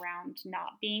suffering, or around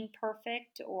not being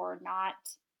perfect, or not,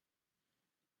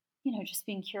 just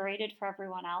being curated for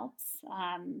everyone else.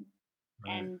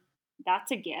 Right. And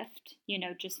that's a gift,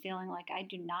 just feeling like I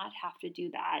do not have to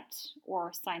do that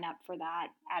or sign up for that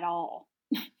at all.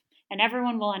 And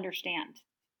everyone will understand.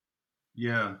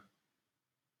 Yeah.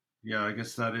 Yeah. I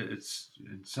guess that it's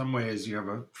in some ways you have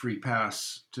a free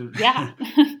pass to. Yeah.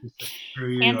 Screw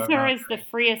you. I'm Cancer not. is the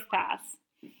freest pass.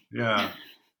 Yeah.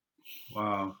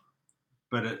 Wow.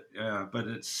 But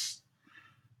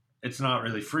it's not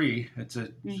really free. It's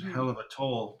a Mhm. hell of a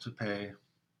toll to pay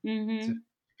to Mhm.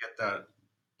 get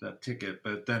that ticket.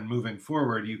 But then moving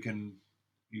forward, you can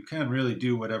really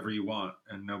do whatever you want,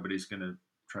 and nobody's gonna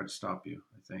try to stop you.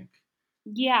 I think.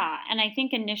 Yeah, and I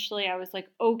think initially I was like,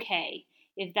 okay,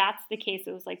 if that's the case,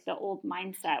 it was like the old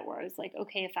mindset where I was like,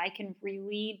 okay, if I can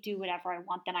really do whatever I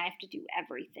want, then I have to do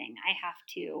everything. I have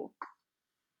to,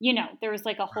 there was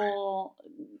like a whole,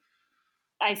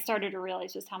 I started to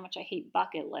realize just how much I hate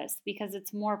bucket lists, because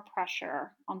it's more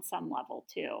pressure on some level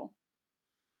too.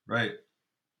 Right.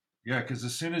 Yeah, because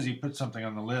as soon as you put something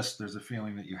on the list, there's a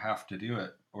feeling that you have to do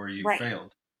it or you Right,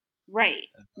 failed, right,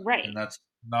 and right, that's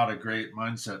not a great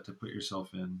mindset to put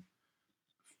yourself in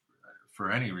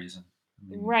for any reason. I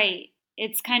mean, right.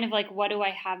 it's kind of like, what do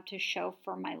I have to show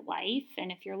for my life?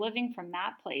 And if you're living from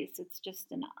that place, it's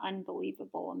just an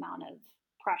unbelievable amount of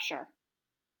pressure.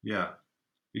 Yeah.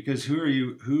 Because who are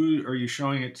you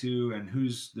showing it to, and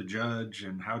who's the judge,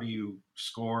 and how do you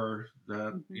score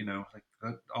that, Hmm. like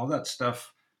that, all that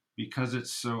stuff, because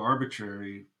it's so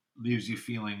arbitrary, leaves you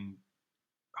feeling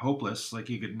hopeless, like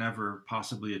you could never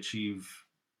possibly achieve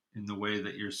in the way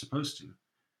that you're supposed to.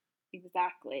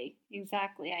 Exactly.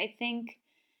 Exactly. I think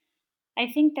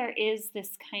there is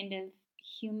this kind of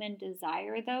human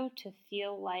desire, though, to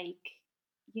feel like,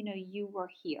 you were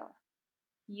here.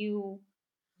 You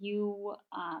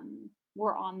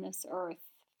were on this earth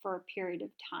for a period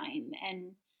of time,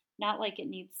 and not like it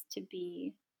needs to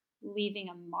be leaving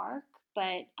a mark,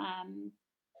 but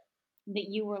that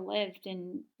you were lived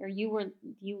and or you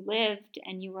lived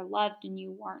and you were loved and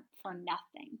you weren't for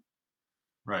nothing.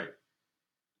 Right.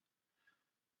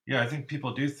 Yeah, I think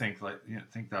people do think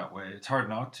think that way. It's hard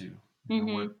not to.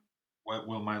 Mhm. What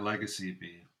will my legacy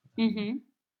be? And Mhm.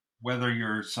 whether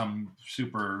you're some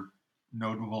super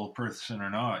notable person or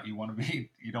not, you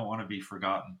don't want to be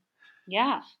forgotten.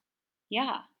 Yeah.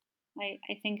 Yeah.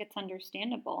 I think it's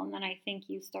understandable, and then I think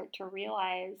you start to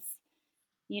realize,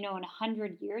 in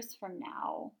 100 years from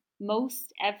now,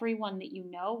 most everyone that you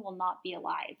know will not be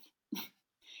alive.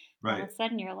 All Right. of a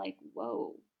sudden, you're like,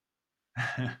 whoa.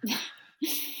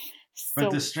 But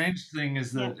the So, strange thing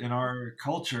is yeah, that in our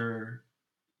culture,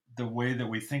 the way that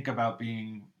we think about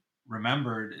being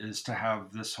remembered is to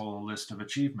have this whole list of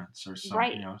achievements, or some,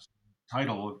 right,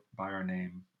 title by our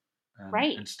name, and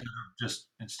right.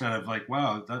 instead of like,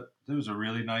 wow, that was a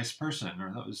really nice person,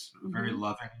 or that was a very Mhm.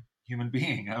 loving human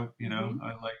being. Mhm.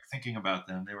 I like thinking about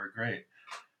them. They were great.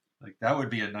 Like that would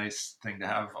be a nice thing to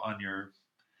have on your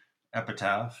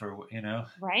epitaph, or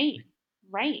Right.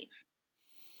 Right.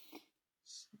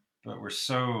 but we're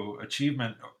so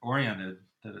achievement oriented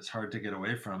that it's hard to get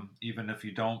away from, even if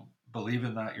you don't believe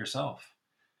in that yourself.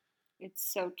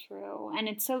 It's so true. And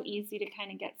it's so easy to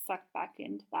kind of get sucked back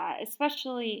into that,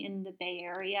 especially in the Bay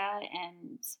Area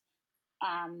and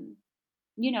um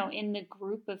in the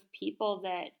group of people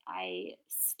that I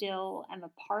still am a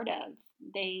part of.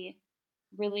 They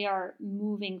really are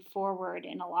moving forward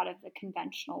in a lot of the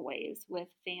conventional ways with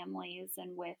families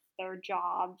and with their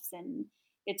jobs. And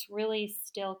it's really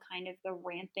still kind of the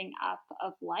ramping up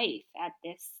of life at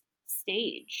this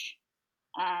stage.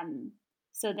 Um,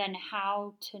 so then,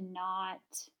 how to not,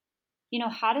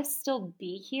 how to still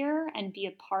be here and be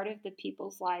a part of the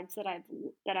people's lives that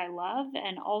I love,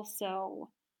 and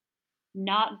also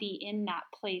not be in that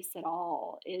place at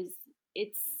all is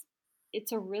it's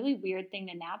it's a really weird thing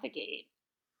to navigate.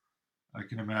 I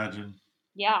can imagine.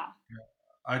 Yeah.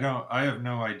 I have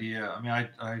no idea. I mean,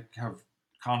 I have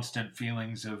constant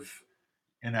feelings of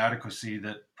inadequacy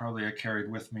that probably I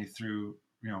carried with me through,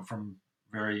 from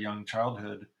very young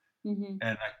childhood. Mhm.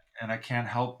 And I can't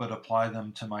help but apply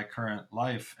them to my current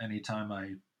life anytime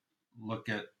I look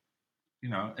at,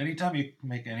 anytime you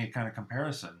make any kind of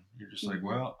comparison, you're just like, Mhm.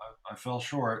 well, I fell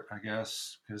short, I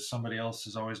guess, because somebody else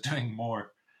is always doing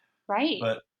more. Right.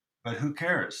 But who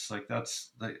cares? Like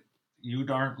you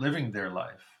aren't living their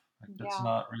life. Like that's Yeah.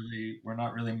 not really we're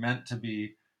not really meant to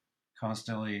be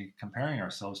constantly comparing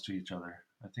ourselves to each other.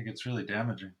 I think it's really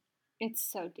damaging. It's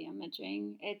so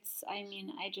damaging. I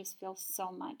mean, I just feel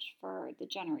so much for the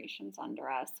generations under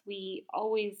us. We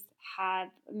always have,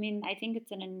 I mean, I think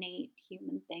it's an innate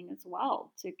human thing as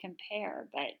well to compare,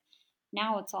 but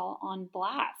now it's all on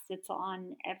blast. It's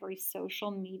on every social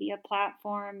media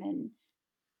platform, and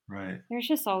Right. there's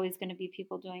just always going to be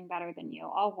people doing better than you,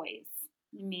 always.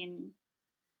 I mean,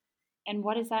 and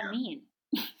what does that mean?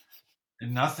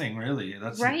 And nothing really.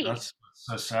 Right, That's what's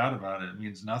so sad about it. It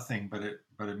means nothing, but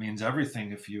it means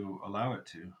everything if you allow it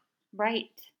to.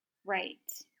 right, right.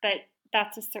 But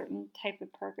that's a certain type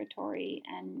of purgatory,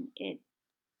 and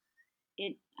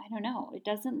I don't know, it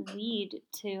doesn't really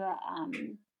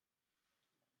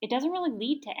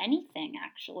lead to anything,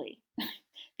 actually,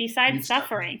 besides Leads to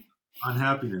suffering.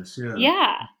 unhappiness. Yeah,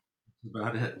 Yeah, that's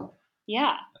about it.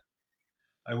 yeah,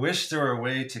 I wish there were a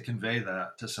way to convey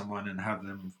that to someone and have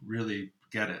them really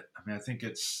get it. I mean, I think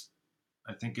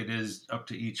it is up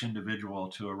to each individual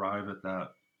to arrive at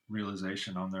that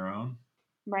realization on their own.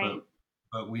 right.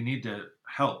 But we need to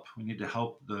help. We need to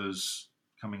help those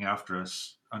coming after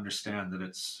us understand that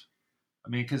it's. I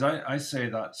mean, because I say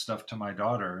that stuff to my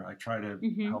daughter. I try to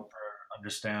Hmm. help her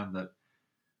understand that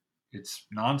it's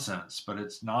nonsense, but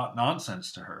it's not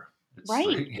nonsense to her. It's like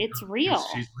Right, it's because real.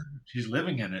 she's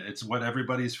living in it. It's what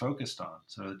everybody's focused on,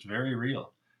 so it's very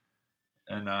real.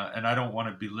 And I don't want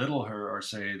to belittle her or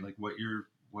say like what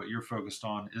you're focused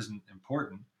on isn't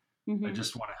important. I Hmm.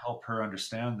 just want to help her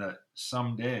understand that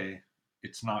someday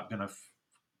it's not going to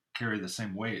carry the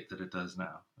same weight that it does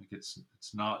now. Like it's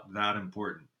not that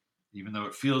important, even though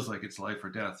it feels like it's life or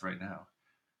death right now.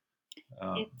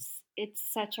 Um, It's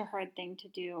such a hard thing to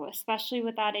do, especially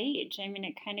with that age. I mean,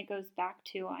 it kind of goes back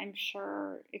to, I'm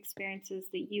sure, experiences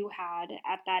that you had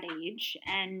at that age,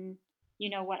 and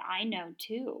what I know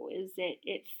too is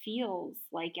it feels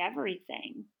like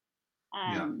everything.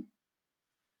 yeah, Um,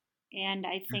 and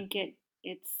I think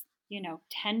it's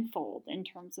tenfold in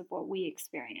terms of what we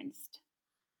experienced.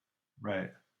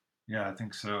 right. Yeah, I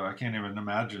think so. I can't even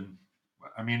imagine.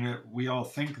 I mean, we all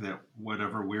think that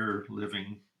whatever we're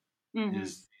living Hmm.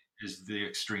 is is the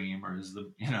extreme, or is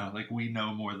the like we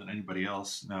know more than anybody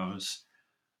else knows,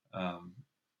 um,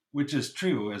 which is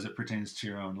true as it pertains to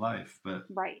your own life. But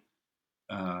Right.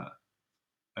 uh,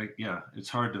 yeah, it's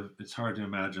hard to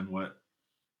imagine what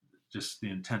just the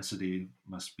intensity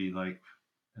must be like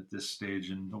at this stage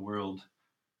in the world.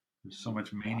 There's so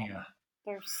much Well, mania.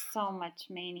 there's so much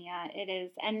mania. It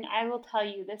is. And I will tell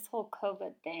you, this whole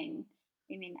COVID thing,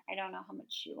 I mean, I don't know how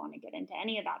much you want to get into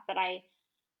any of that, but I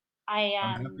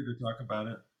I'm happy to talk about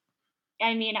it.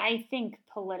 I mean, I think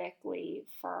politically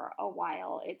for a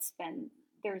while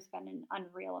there's been an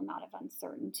unreal amount of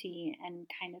uncertainty and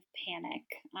kind of panic,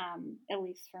 at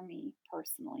least for me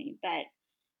personally. But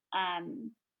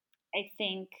I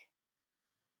think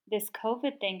this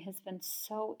COVID thing has been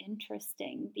so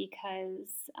interesting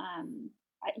because,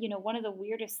 one of the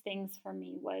weirdest things for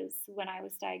me was when I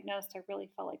was diagnosed, I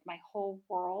really felt like my whole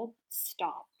world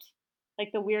stopped.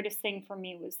 Like the weirdest thing for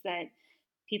me was that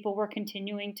people were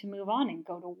continuing to move on and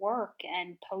go to work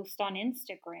and post on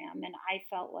Instagram. And I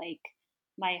felt like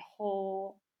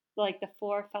like the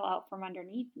floor fell out from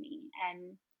underneath me.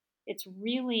 And it's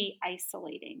really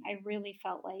isolating. I really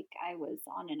felt like I was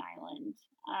on an island.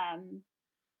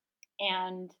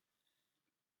 And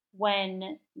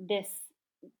when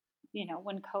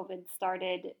when COVID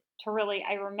started to really,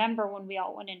 I remember when we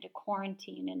all went into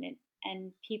quarantine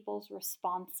and people's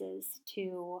responses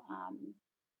to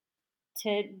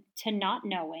not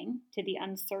knowing, to the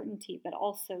uncertainty, but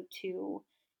also to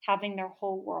having their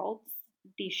whole worlds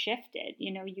be shifted.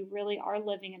 You really are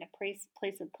living in a place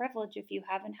of privilege if you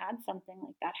haven't had something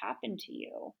like that happen to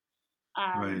you.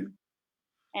 Right. Um,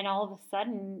 and all of a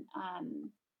sudden,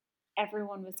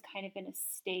 everyone was kind of in a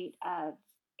state of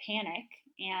panic.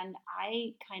 And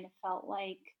I kind of felt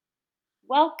like,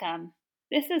 welcome.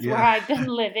 This is where Yeah. I've been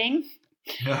living.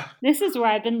 Yeah. This is where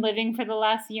I've been living for the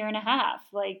last year and a half.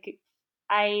 Like,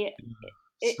 I,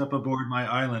 it, Step aboard my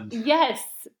island. yes,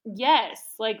 yes.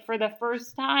 Like, for the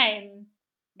first time,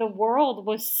 the world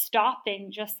was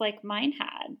stopping just like mine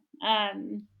had.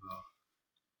 Oh,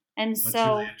 And that's really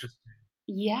so, interesting.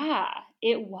 yeah,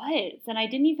 it was. And I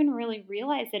didn't even really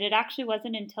realize it. It actually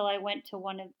wasn't until I went to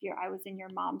I was in your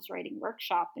mom's writing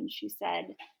workshop and she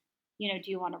said,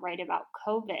 do you want to write about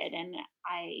COVID? And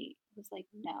I was like,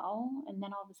 no. And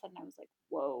then all of a sudden I was like,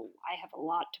 whoa, I have a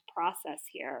lot to process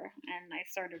here. And I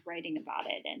started writing about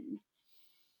it. And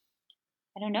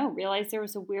I don't know, realized there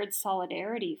was a weird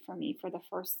solidarity for me for the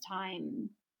first time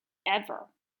ever,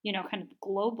 kind of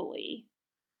globally.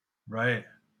 Right.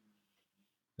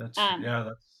 That's Um, yeah,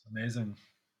 that's amazing.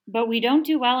 but we don't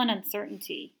do well in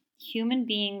uncertainty. Human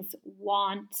beings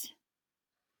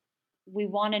we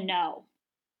want to know.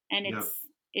 And Yep.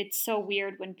 it's so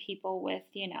weird when people with,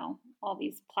 all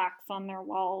these plaques on their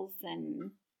walls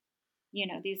and,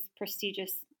 these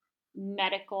prestigious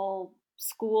medical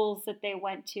schools that they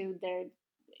went to, they're,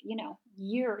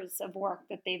 years of work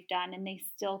that they've done and they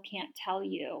still can't tell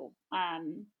you.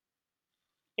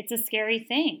 It's a scary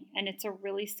thing. And it's a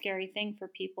really scary thing for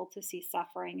people to see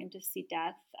suffering and to see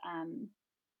death.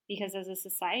 Because as a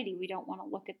society, we don't want to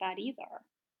look at that either.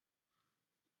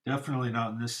 Definitely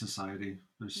not in this society.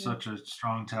 There's such a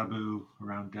strong taboo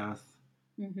around death,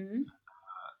 Mm-hmm.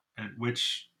 and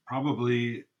which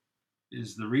probably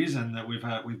is the reason that we've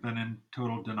been in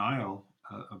total denial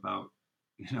about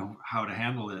how to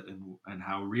handle it and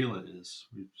how real it is.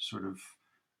 We've sort of,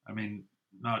 I mean,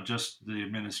 not just the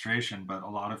administration, but a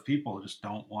lot of people just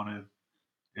don't want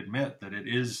to admit that it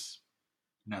is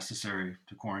necessary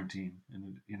to quarantine,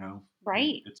 and and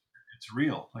Right. it's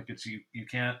real. Like it's you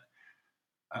can't.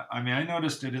 I mean, I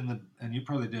noticed it and you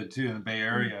probably did too, in the Bay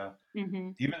Area.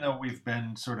 Mm-hmm. Even though we've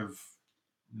been sort of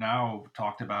now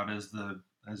talked about as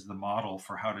the model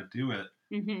for how to do it,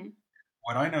 Mm-hmm.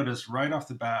 what I noticed right off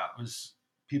the bat was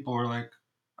people were like,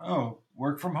 "Oh,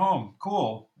 work from home,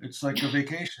 cool. It's like a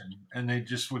vacation," and they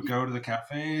just would go to the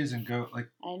cafes and go like,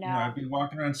 I I'd know. be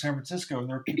walking around San Francisco and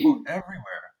there were people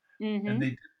everywhere, and Mm-hmm.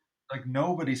 they like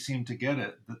nobody seemed to get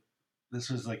it this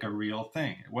was like a real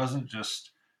thing. It wasn't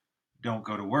just don't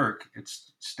go to work.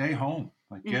 It's stay home,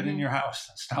 like get in Mm-hmm. your house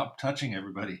and stop touching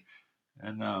everybody.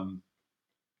 And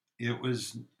it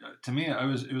was to me,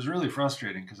 it was really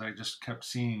frustrating because I just kept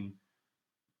seeing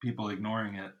people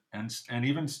ignoring it, and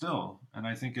even still. And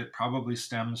I think it probably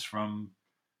stems from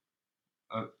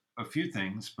a, a few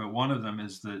things, but one of them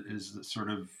is the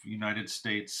sort of United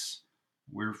States.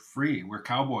 We're free. We're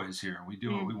cowboys here. We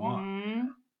do what we want. Mm-hmm.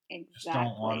 Just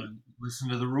don't want Exactly. to listen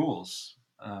to the rules.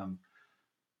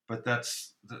 But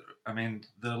that's I mean,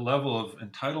 the level of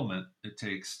entitlement it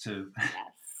takes to Yes.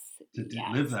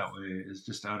 live Yes. that way is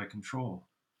just out of control.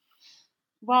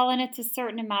 Well, and it's a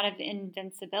certain amount of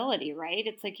invincibility, right?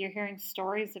 It's like you're hearing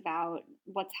stories about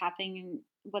what's happening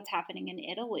in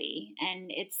Italy,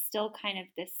 and it's still kind of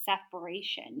this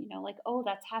separation, like, oh,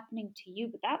 that's happening to you,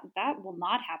 but that will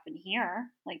not happen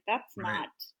here. Like that's Right. not,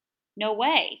 no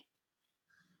way.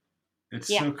 It's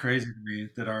Yeah. so crazy to me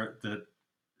that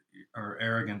our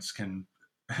arrogance can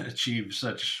achieve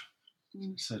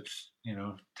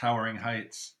Mm, towering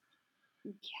heights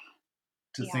yeah.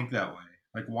 to Yeah. think that way.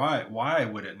 Like why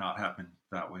would it not happen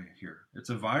that way here? It's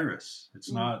a virus.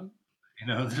 It's not, Hmm.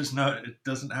 there's not it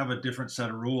doesn't have a different set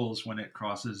of rules when it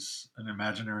crosses an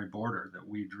imaginary border that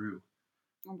we drew.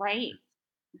 Right. It,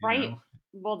 you Right. know,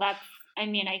 Well, I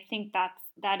mean, I think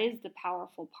that is the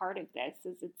powerful part of this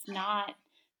is it's not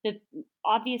the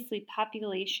obviously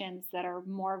populations that are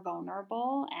more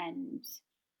vulnerable and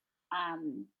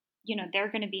um, they're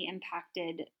going to be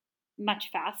impacted much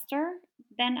faster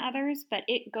than others, but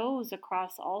it goes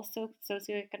across all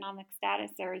socioeconomic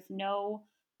status. There is no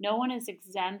one is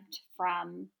exempt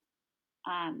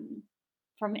um,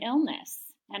 from illness,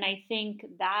 and I think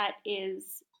that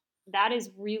is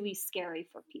really scary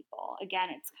for people. Again,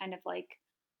 it's kind of like,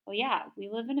 well, yeah, we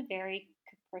live in a very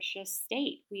capricious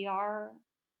state. We are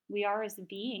as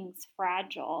beings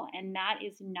fragile, and that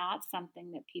is not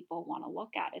something that people want to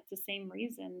look at. It's the same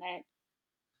reason that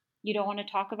you don't want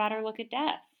to talk about or look at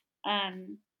death.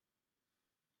 Um,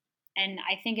 and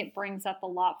I think it brings up a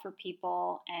lot for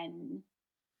people, and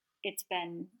it's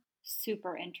been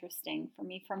super interesting for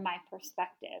me from my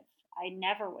perspective. I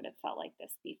never would have felt like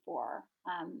this before.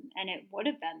 And it would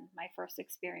have been my first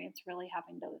experience really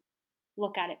having to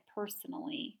look at it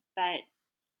personally. But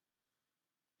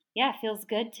yeah, it feels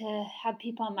good to have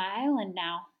people on my island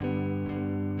now.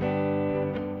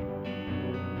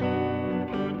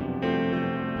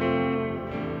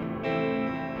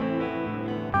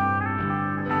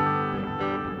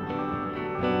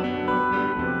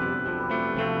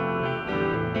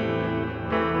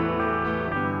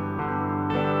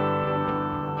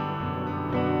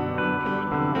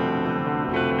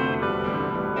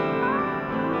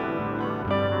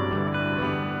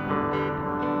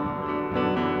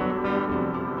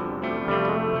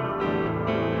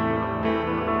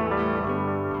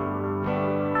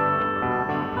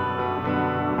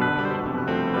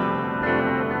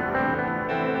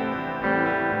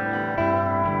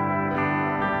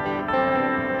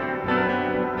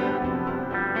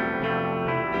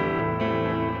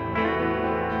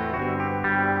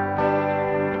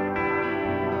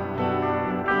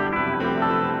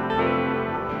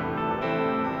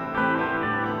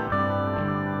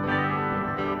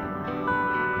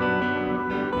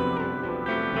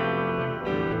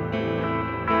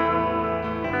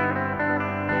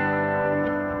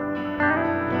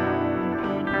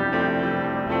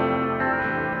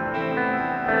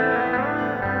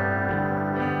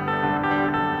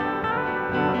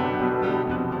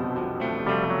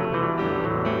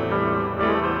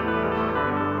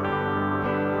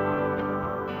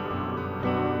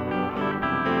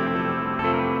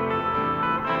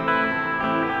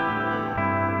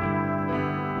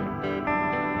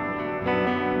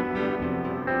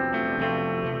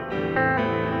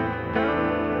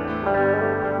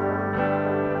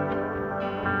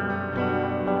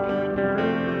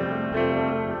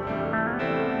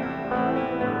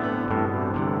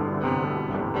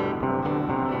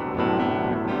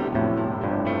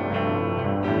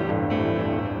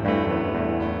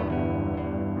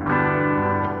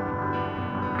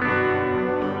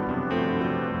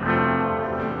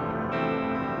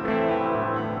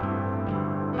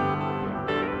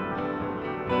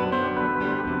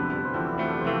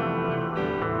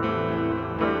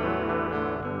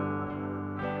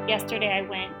 Yesterday,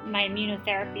 my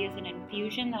immunotherapy is an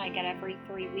infusion that I get every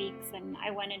 3 weeks, and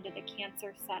I went into the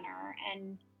cancer center.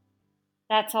 And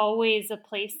that's always a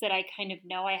place that I kind of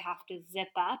know I have to zip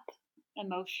up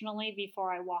emotionally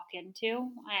before I walk into.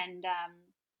 And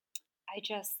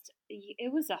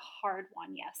it was a hard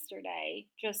one yesterday.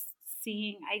 Just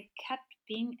seeing, I kept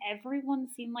everyone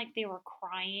seemed like they were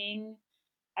crying.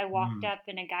 I walked Mm. up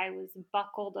and a guy was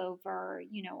buckled over,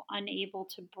 unable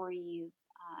to breathe,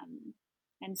 um,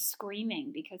 and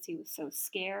screaming because he was so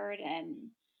scared.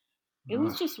 And it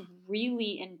was Ugh. just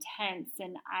really intense.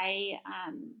 And I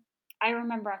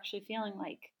remember actually feeling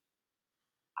like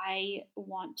I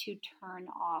want to turn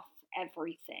off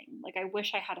everything. Like I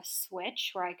wish I had a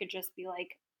switch where I could just be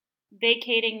like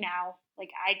vacating now.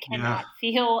 Like I Yeah, cannot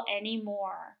feel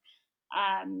anymore.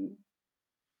 Um,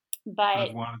 but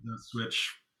I've wanted that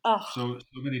switch oh, so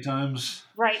many times,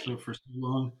 right. so for so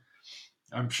long.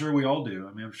 I'm sure we all do.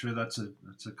 I mean, I'm sure that's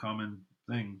a common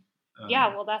thing. Yeah,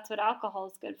 Um, well, that's what alcohol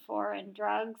is good for, and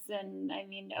drugs, and I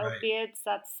mean right. opiates.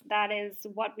 That is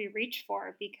what we reach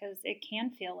for because it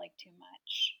can feel like too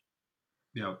much.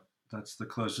 Yeah, that's the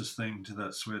closest thing to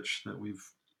that switch that we've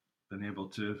been able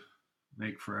to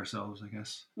make for ourselves, I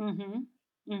guess. Mhm.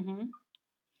 Mhm.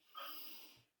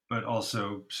 But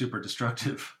also super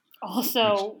destructive, which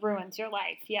Also ruins your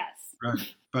life. Yes.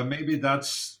 right. But maybe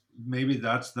that's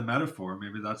the metaphor.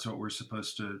 Maybe that's what we're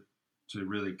supposed to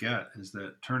really get is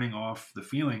that turning off the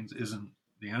feelings isn't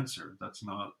the answer. That's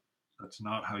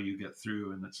not how you get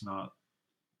through, and that's not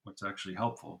what's actually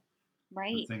helpful. The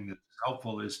Right. thing that's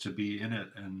helpful is to be in it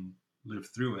and live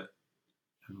through it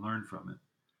and learn from it.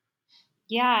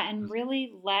 Yeah, and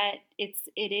really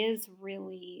it is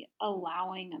really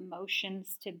allowing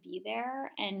emotions to be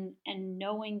there and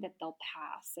knowing that they'll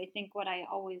pass. I think what I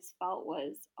always felt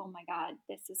was, oh my God,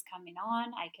 this is coming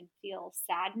on. I can feel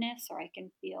sadness or I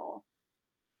can feel,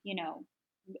 you know,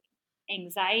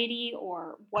 anxiety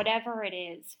or whatever it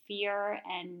is, fear,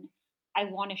 and I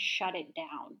want to shut it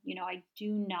down. I do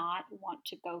not want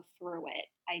to go through it.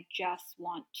 I just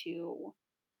want to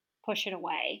push it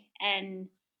away. And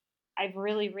I've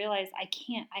really realized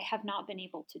I have not been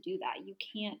able to do that. You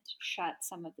can't shut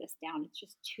some of this down. It's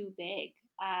just too big.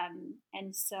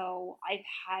 And so I've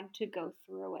had to go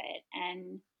through it.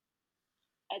 And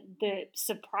the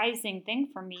surprising thing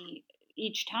for me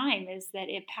each time is that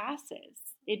it passes.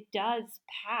 It does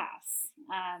pass.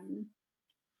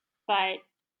 But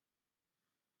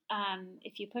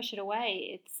if you push it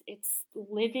away, it's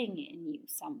living in you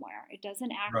somewhere. It doesn't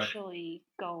Right. actually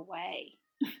go away.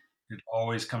 It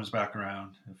always comes back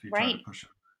around if you try to Right. push it.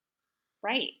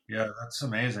 Right. Yeah, that's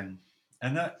amazing.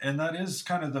 And that is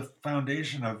kind of the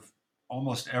foundation of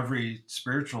almost every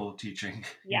spiritual teaching.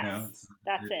 You know, Yes.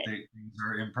 That's it. things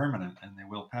are impermanent and they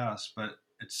will pass. But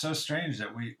it's so strange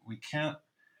that we can't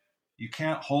you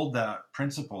can't hold that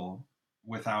principle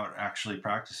without actually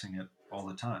practicing it all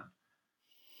the time.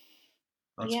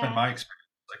 That's been Yeah. my experience.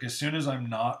 Like as soon as I'm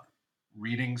not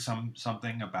reading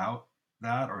something about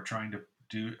that or trying to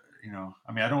do,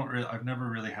 I mean, I've never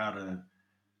really had a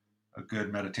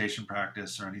good meditation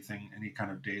practice or anything, any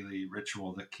kind of daily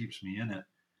ritual that keeps me in it.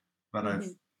 But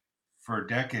Hmm. for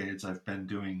decades, I've been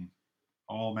doing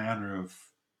all manner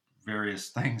of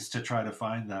various things to try to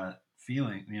find that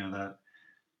feeling, that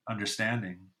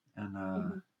understanding. And,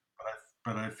 Hmm.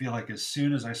 but I feel like as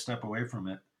soon as I step away from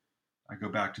it, I go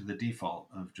back to the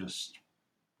default of just,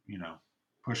 you know,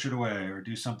 push it away or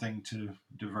do something to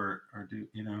divert or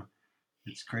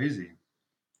it's crazy.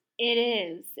 It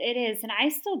is. It is. And I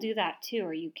still do that too.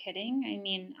 Are you kidding? I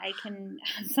mean, I can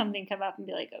have something come up and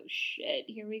be like, oh shit,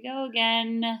 here we go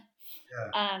again. Yeah.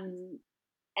 Um,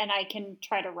 and I can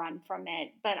try to run from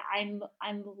it. But I'm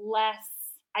less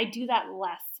I do that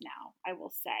less now, I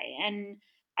will say. And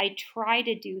I try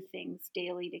to do things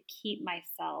daily to keep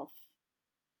myself,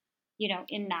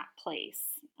 in that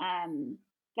place.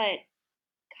 But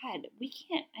God, we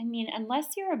can't, I mean,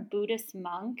 unless you're a Buddhist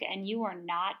monk and you are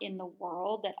not in the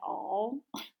world at all,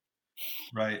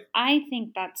 Right. I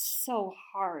think that's so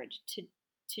hard to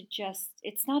just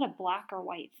it's not a black or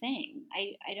white thing.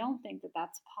 I don't think that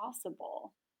that's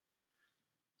possible.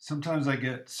 Sometimes I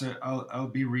get so I'll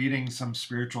be reading some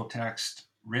spiritual text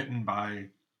written by,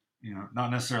 not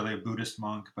necessarily a Buddhist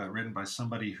monk, but written by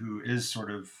somebody who is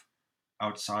sort of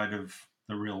outside of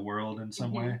the real world in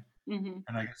some way, Mhm. Mhm.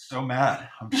 and I get so mad.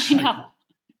 I'm I just like,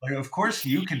 know. of course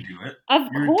you can do it.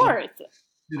 Of You're like course.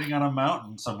 sitting on a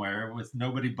mountain somewhere with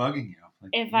nobody bugging you.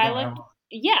 Like If you I don't have looked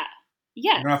Yeah. you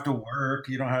don't Yes. have to work.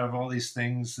 You don't have all these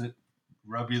things that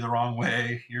rub you the wrong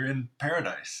way. You're in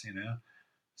paradise.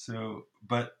 So,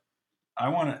 but I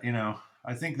want to.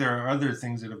 I think there are other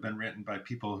things that have been written by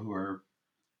people who are,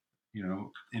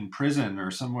 in prison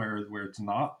or somewhere where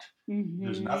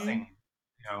there's nothing,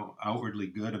 Mhm. outwardly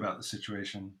good about the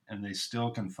situation, and they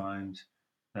still can find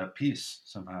that peace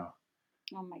somehow.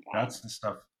 Oh my God. That's the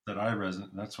stuff that I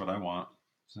resonate. That's what I want.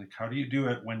 It's like, how do you do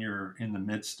it when you're in the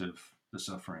midst of the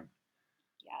suffering?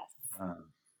 Yes.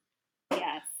 Um,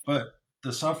 Yes. but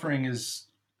the suffering is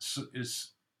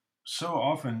so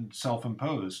often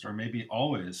self-imposed, or maybe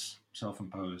always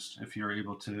self-imposed, if you're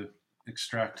able to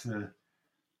extract the,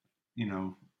 you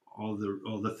know, all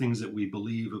the things that we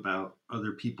believe about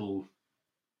other people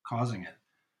causing it,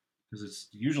 because it's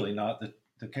usually not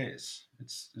the case.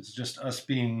 It's just us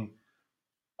being,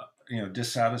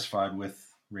 dissatisfied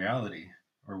with reality,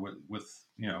 or with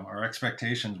our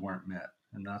expectations weren't met,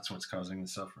 and that's what's causing the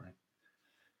suffering.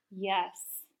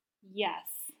 Yes, yes.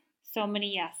 So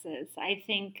many yeses. I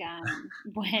think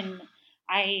when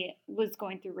I was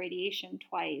going through radiation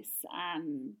twice,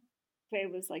 it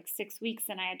was like 6 weeks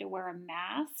and I had to wear a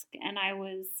mask.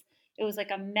 It was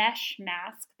like a mesh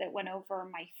mask that went over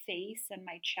my face and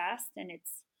my chest. And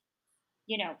it's,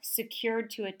 secured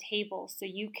to a table so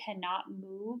you cannot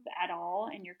move at all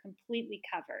and you're completely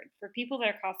covered. For people that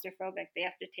are claustrophobic, they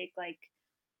have to take like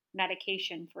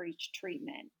medication for each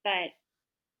treatment. But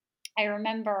I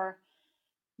remember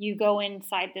you go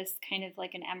inside this kind of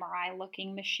like an MRI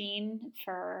looking machine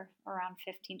for around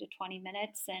 15 to 20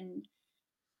 minutes. And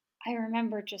I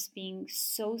remember just being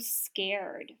so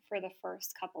scared for the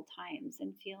first couple times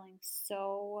and feeling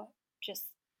just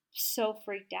so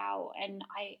freaked out. And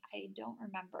I don't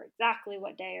remember exactly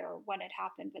what day or when it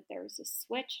happened, but there was a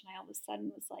switch, and I all of a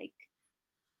sudden was like,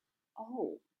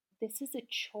 oh, this is a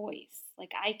choice.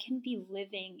 Like, I can be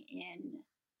living in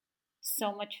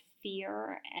so much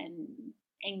fear and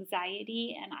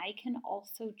anxiety, and I can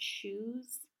also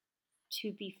choose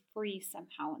to be free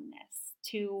somehow in this.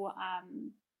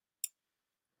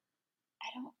 I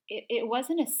don't, it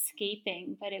wasn't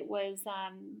escaping, but it was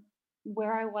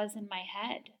where I was in my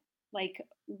head, like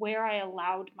where I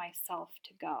allowed myself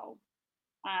to go.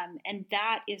 And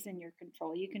that is in your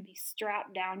control. You can be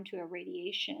strapped down to a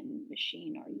radiation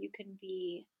machine, or you can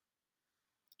be,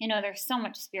 there's so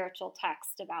much spiritual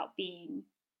text about being,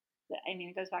 I mean,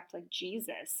 it goes back to like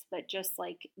Jesus, but just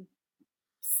like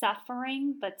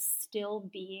suffering, but still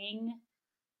being,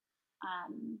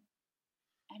 um,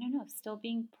 I don't know, still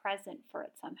being present for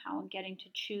it somehow and getting to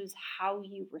choose how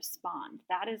you respond.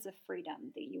 That is a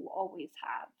freedom that you always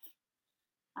have.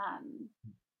 Um,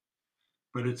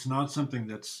 But it's not something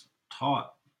that's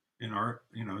taught in our,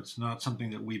 it's not something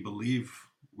that we believe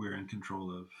we're in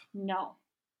control of. no,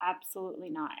 absolutely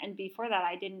not. And before that,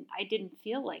 I didn't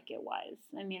feel like it was.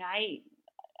 I mean,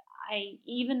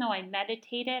 even though I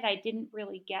meditated, I didn't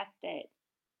really get that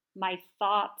my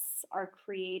thoughts are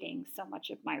creating so much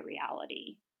of my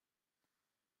reality.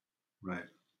 Right.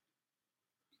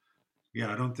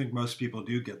 Yeah, I don't think most people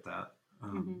do get that,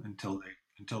 Hmm. until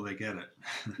they get it.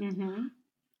 Hmm.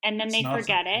 And then It's they not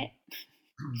forget something. it.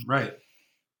 Right.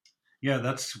 Yeah,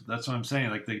 that's what I'm saying.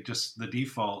 Like, the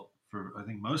default for, I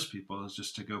think, most people is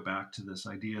just to go back to this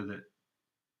idea that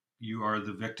you are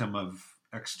the victim of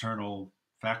external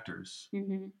factors.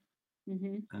 Hmm.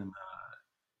 Hmm. And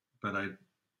but I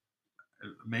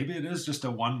maybe it is just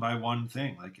a one by one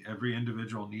thing. Like, every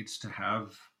individual needs to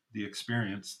have the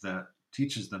experience that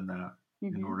teaches them that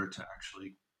in Hmm. order to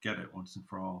actually get it once and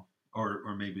for all,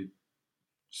 or maybe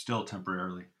still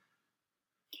temporarily.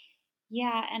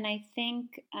 Yeah, and I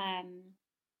think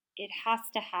it has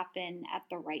to happen at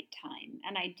the right time.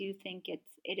 And I do think it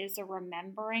is a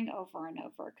remembering over and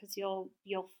over, because you'll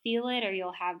feel it, or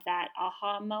you'll have that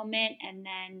aha moment, and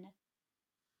then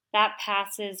that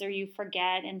passes or you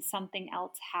forget and something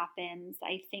else happens.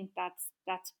 I think that's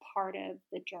part of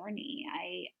the journey.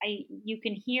 I You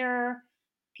can hear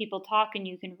people talk, and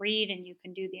you can read, and you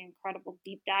can do the incredible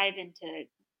deep dive into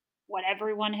what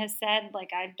everyone has said,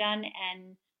 like I've done,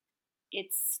 and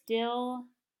it's still,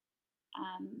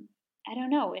 um, I don't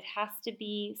know, it has to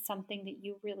be something that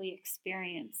you really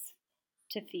experience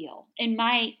to feel.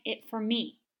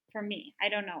 For me, I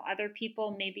don't know. Other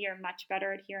people maybe are much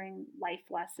better at hearing life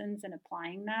lessons and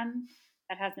applying them.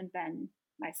 That hasn't been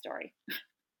my story.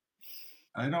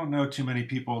 I don't know too many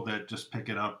people that just pick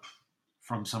it up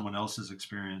from someone else's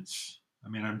experience. I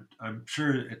mean, I'm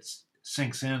sure it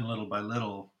sinks in little by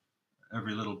little,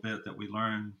 every little bit that we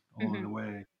learn along the Hmm.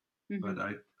 way. But Hmm.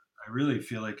 I really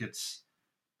feel like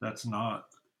that's not,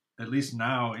 at least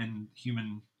now in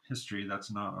human history,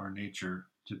 that's not our nature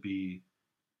to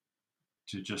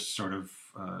just sort of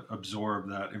absorb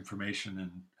that information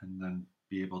and then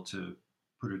be able to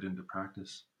put it into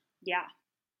practice. Yeah,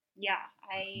 yeah.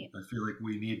 I I feel like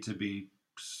we need to be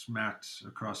smacked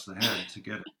across the head to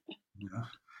get it. You know?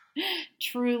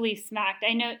 truly smacked.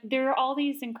 I know there are all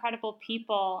these incredible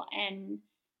people, and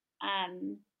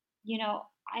um,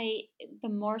 I the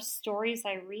more stories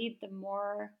I read, the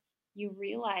more you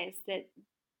realize that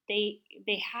they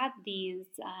had these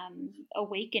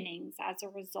awakenings as a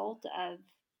result of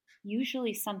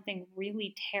usually something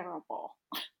really terrible.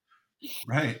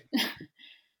 Right.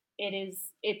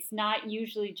 It's not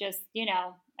usually just,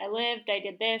 I lived, I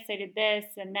did this,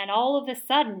 and then all of a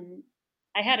sudden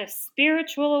I had a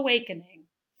spiritual awakening.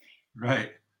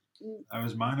 Right. I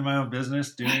was minding my own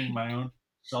business, doing my own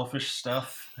selfish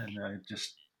stuff, and I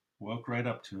just woke right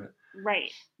up to it.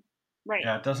 Right, right.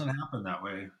 Yeah, it doesn't happen that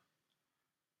way.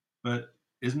 But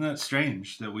isn't that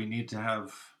strange that we need to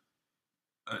have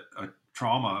a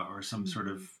trauma or some sort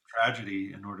of Mhm.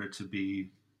 tragedy in order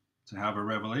to have a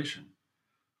revelation?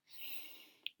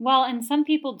 Well, and some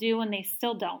people do and they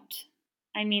still don't.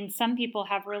 I mean, some people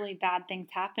have really bad things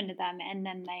happen to them and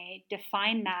then they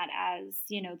define that as,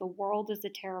 the world is a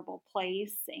terrible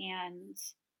place and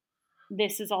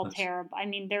this is all That's terrible. I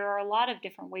mean, there are a lot of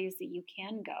different ways that you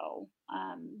can go.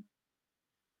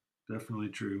 definitely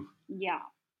true. Yeah,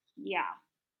 yeah.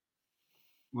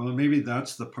 Well, maybe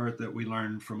that's the part that we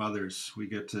learn from others. We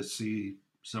get to see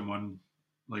someone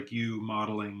like you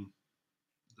modeling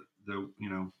the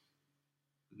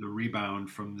the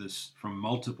rebound from this from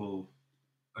multiple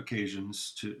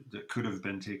occasions to that could have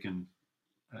been taken.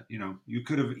 You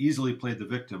could have easily played the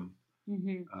victim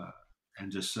Hmm. uh,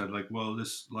 and just said like, "Well,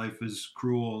 this life is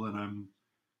cruel, and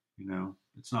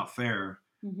it's not fair."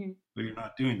 Hmm. But you're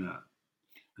not doing that,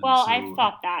 and Well, I've so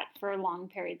thought that for long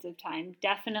periods of time.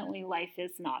 Definitely, life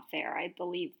is not fair. I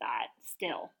believe that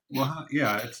still. well,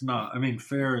 yeah, it's not. I mean,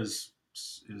 fair is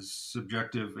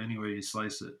subjective any way you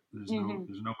slice it. Hmm.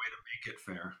 There's no way to make it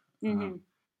fair. Hmm.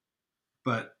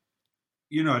 But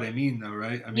you know what I mean, though,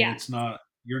 right? I mean, Yes. it's not.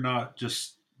 You're not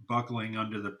just buckling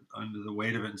under the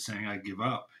weight of it and saying I give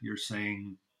up. You're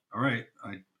saying, all right,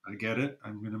 I get it.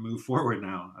 I'm going to move forward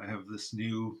now. I have this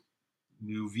new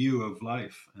view of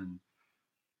life, and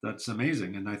that's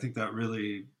amazing. And I think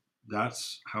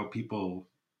that's how people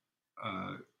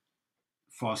uh,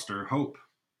 foster hope.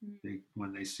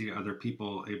 When they see other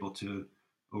people able to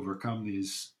overcome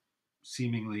these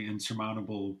seemingly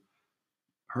insurmountable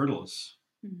hurdles,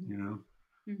 you Hmm. know,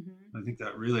 Hmm. I think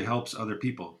that really helps other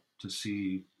people to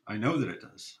see. I know that it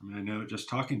does. I mean, I know just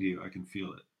talking to you, I can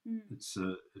feel it. It's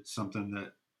something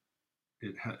that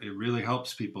it really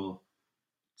helps people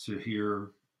to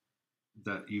hear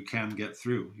that you can get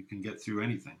through. You can get through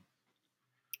anything,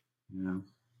 you know,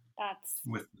 That's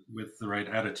with the right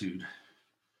attitude.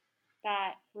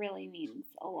 that really means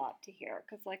a lot to hear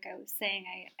because, like I was saying,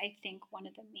 I think one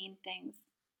of the main things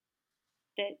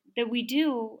that we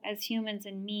do as humans,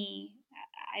 and me,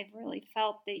 I've really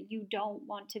felt that you don't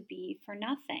want to be for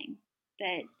nothing.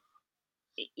 That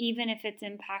even if it's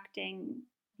impacting,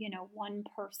 one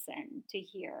person to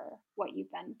hear what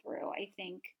you've been through, I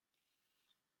think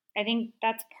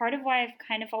that's part of why I've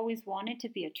kind of always wanted to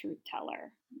be a truth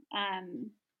teller.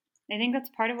 Um, I think that's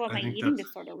part of what I my think eating that's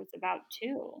disorder was about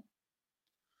too.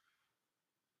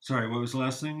 sorry. What was the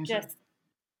last thing you said? Just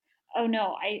Oh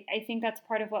no, I think that's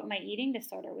part of what my eating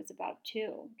disorder was about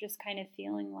too. Just kind of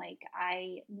feeling like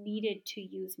I needed to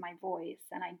use my voice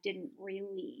and I didn't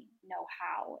really know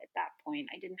how at that point.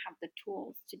 I didn't have the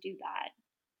tools to do that.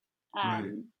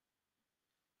 Right.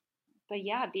 But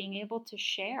yeah, being able to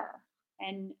share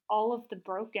and all of the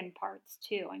broken parts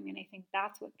too. I mean, I think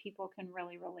that's what people can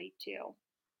really relate to.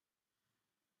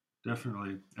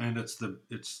 Definitely. And it's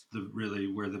the really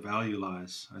where the value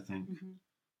lies, I think. Hmm.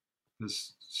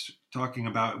 Because talking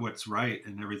about what's right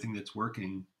and everything that's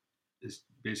working is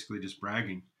basically just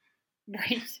bragging.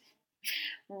 Right.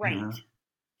 You Right. know,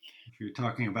 if you're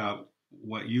talking about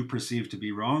what you perceive to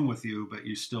be wrong with you, but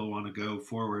you still want to go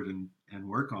forward and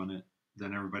work on it,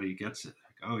 then everybody gets it.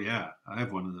 Like, oh yeah, I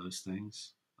have one of those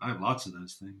things. I have lots of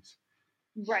those things.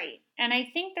 Right. And I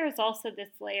think there's also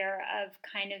this layer of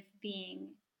kind of being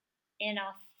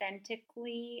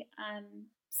inauthentically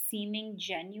seeming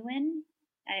genuine.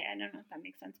 I don't know if that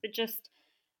makes sense, but just,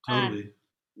 um, Totally.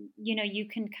 you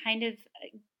can kind of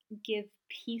give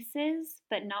pieces,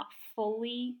 but not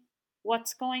fully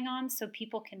what's going on so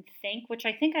people can think, which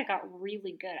I think I got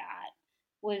really good at,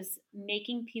 was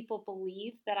making people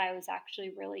believe that I was actually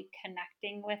really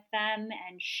connecting with them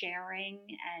and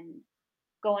sharing and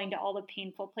going to all the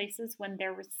painful places when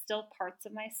there was still parts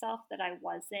of myself that I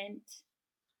wasn't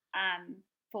um,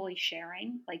 fully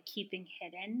sharing, like keeping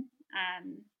hidden.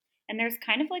 And there's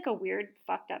kind of like a weird,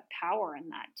 fucked up power in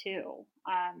that too.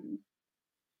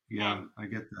 Yeah, And I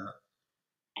get that.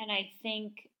 and I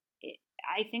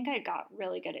think I got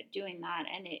really good at doing that.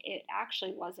 And it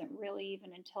actually wasn't really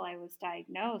even until I was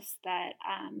diagnosed that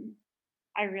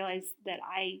I realized that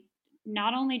I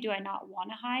not only do I not want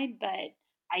to hide, but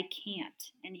I can't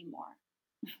anymore.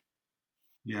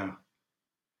 Yeah.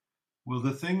 Well,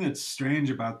 the thing that's strange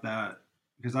about that,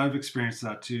 because I've experienced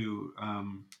that too.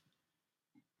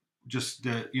 just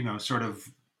sort of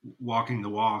walking the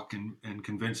walk and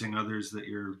convincing others that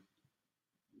you're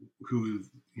who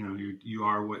you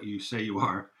are what you say you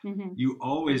are. Mm-hmm. You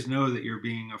always know that you're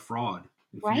being a fraud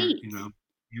if you're Right.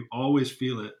 you always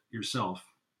feel it yourself,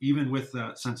 even with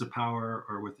that sense of power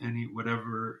or with any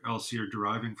whatever else you're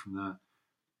deriving from that.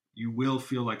 You will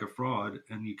feel like a fraud,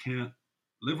 and you can't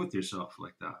live with yourself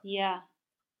like that Yeah.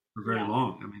 for very Yeah.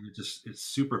 long. I mean, it's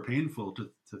super painful to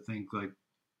think like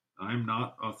I'm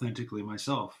not authentically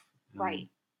myself. And Right.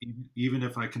 even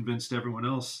if I convinced everyone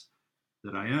else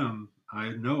that I am, I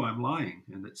know I'm lying,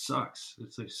 and it sucks.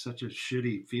 It's like such a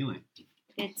shitty feeling.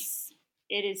 It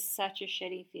is such a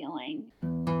shitty feeling.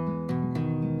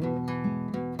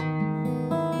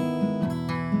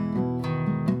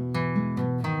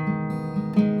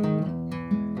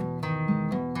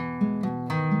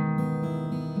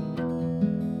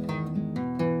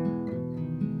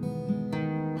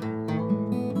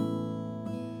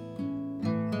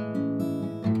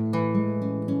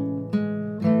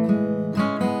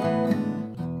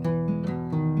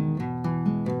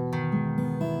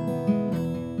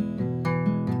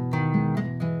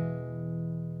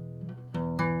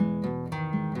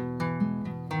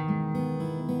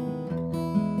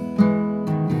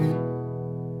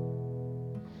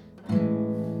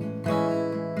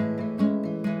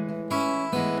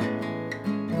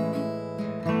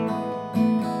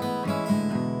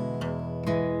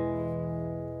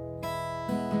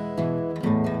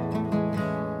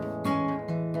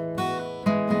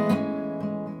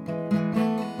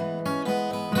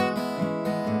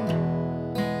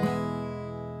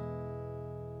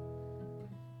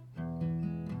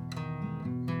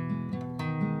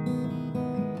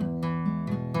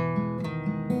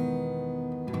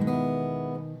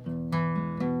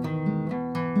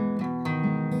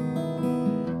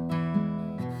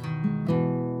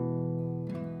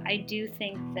 I do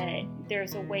think that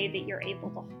there's a way that you're able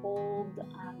to hold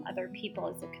other people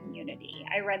as a community.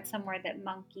 I read somewhere that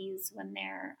monkeys, when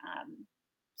they're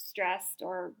stressed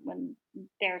or when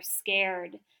they're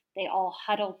scared, they all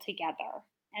huddle together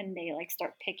and they like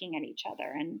start picking at each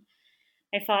other. And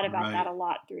I thought about that Right. a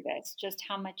lot through this, just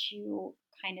how much you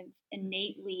kind of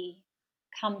innately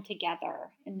come together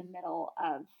in the middle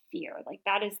of fear. Like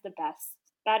that is the best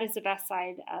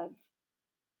side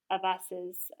of us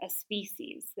as a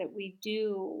species, that we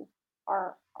do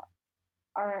are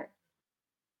are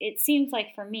it seems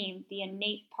like for me the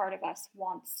innate part of us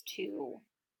wants to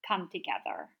come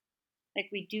together. Like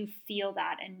we do feel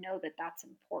that and know that that's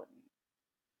important.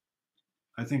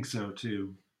 I think so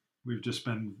too. We've just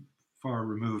been far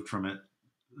removed from it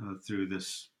through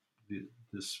this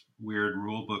weird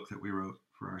rule book that we wrote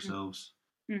for ourselves.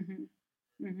 Mm-hmm.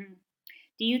 Mm-hmm.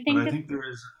 Do you But think I that think there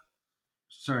is.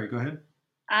 Sorry, go ahead.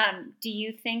 do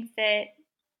you think that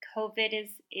COVID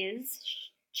is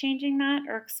changing that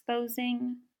or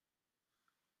exposing?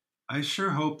 I sure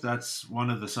hope that's one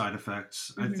of the side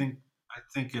effects. Mm-hmm. I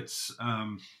think it's.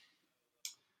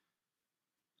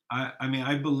 I mean,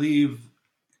 I believe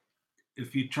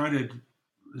if you try to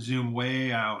zoom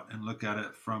way out and look at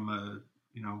it from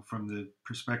from the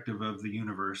perspective of the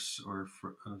universe or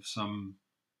of some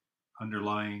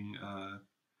underlying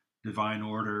divine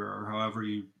order or however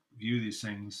you view these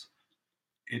things,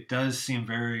 it does seem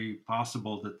very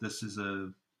possible that this is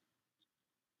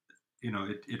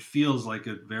it feels like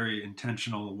a very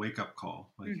intentional wake up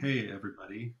call. Like, Mm-hmm. hey,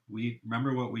 everybody, we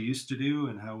remember what we used to do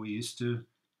and how we used to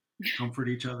comfort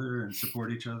each other and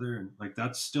support each other, and like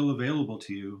that's still available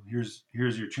to you. Here's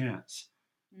your chance.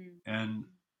 And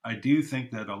I do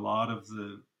think that a lot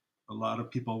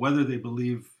of people, whether they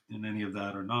believe in any of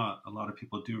that or not, a lot of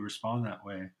people do respond that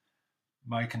way.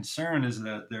 My concern is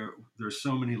that there's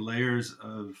so many layers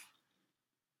of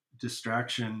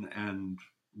distraction and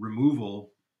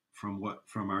removal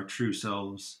from our true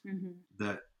selves Mm-hmm.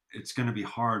 that it's going to be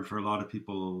hard for a lot of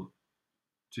people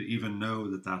to even know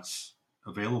that that's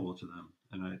available to them.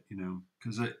 And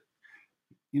because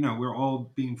we're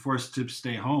all being forced to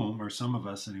stay home, or some of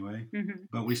us anyway, Mm-hmm.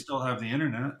 but we still have the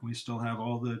internet, we still Right.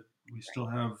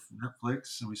 have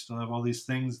Netflix, and we still have all these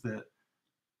things that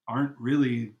aren't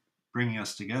really bringing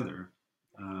us together.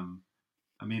 um,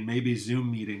 I mean, maybe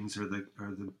Zoom meetings are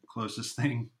the closest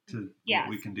thing to what Yes.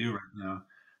 we can do right now.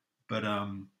 But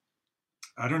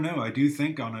I don't know. I do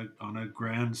think on a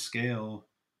grand scale,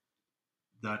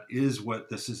 that is what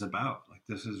this is about. Like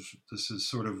this is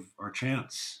sort of our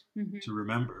chance Mm-hmm. to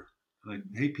remember. Like,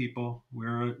 Mm-hmm. hey, people,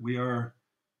 we are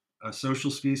a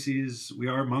social species. We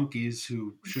are monkeys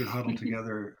who should huddle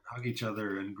together, hug each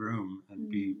other, and groom and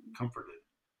be Mm-hmm. comforted.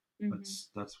 Mm-hmm.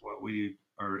 That's what we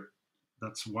are.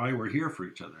 That's why we're here for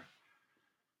each other.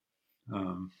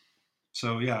 Um,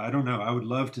 So yeah, I don't know. I would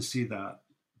love to see that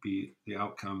be the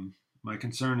outcome. My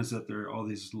concern is that there are all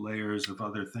these layers of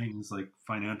other things like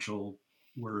financial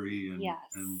worry and Yes.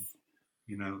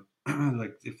 you know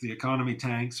like if the economy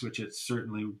tanks, which it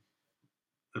certainly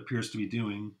appears to be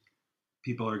doing,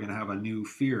 people are going to have a new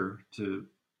fear to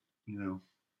you know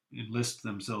enlist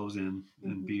themselves in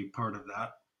and Hmm. be part of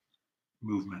that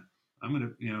movement. I'm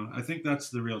going to I think that's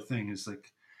the real thing is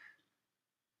like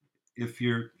if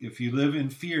you live in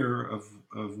fear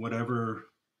of whatever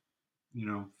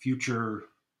future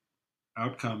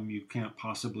outcome you can't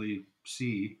possibly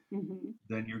see, Hmm.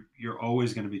 then you're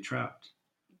always going to be trapped.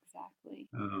 Exactly.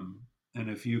 Um, and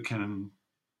if you can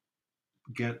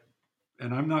get,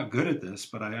 and I'm not good at this,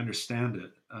 but I understand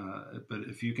it. But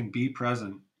if you can be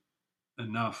present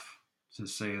enough to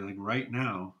say, like right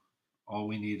now, all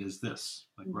we need is this.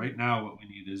 Like right Hmm. now, what we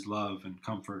need is love and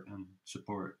comfort and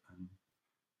support. And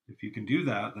if you can do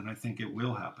that, then I think it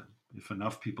will happen if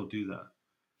enough people do that.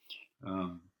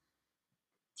 Um,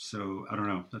 so I don't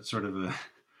know. That's sort of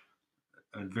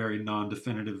a very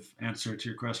non-definitive answer to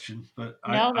your question, but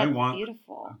No, I that's want.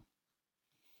 beautiful.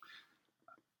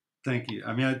 Thank you.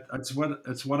 I mean, it's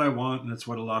what I want, and it's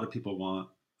what a lot of people want.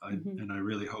 Hmm. And I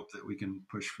really hope that we can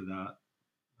push for that.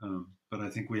 But I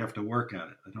think we have to work at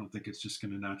it. I don't think it's just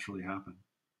going to naturally happen.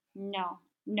 No,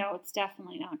 no, it's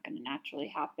definitely not going to naturally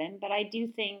happen. But I do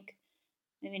think,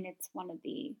 I mean, it's one of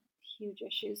the huge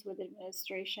issues with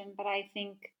administration, but I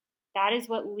think that is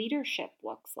what leadership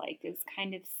looks like, is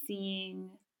kind of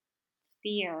seeing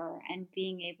fear and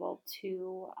being able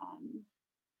to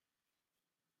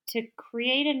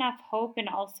create enough hope and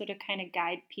also to kind of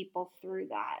guide people through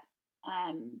that.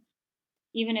 Um,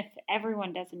 Even if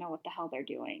everyone doesn't know what the hell they're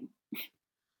doing,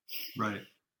 Right.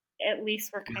 at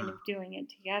least we're kind Yeah. of doing it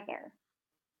together.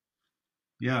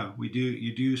 Yeah. We do.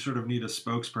 You do sort of need a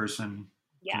spokesperson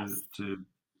Yes. to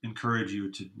encourage you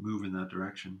to move in that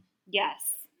direction.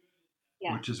 Yes.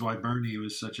 Yes. Which is why Bernie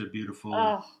was such a beautiful.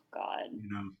 Oh God. You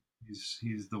know,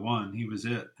 he's the one. He was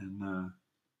it. And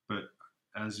but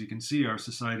as you can see, our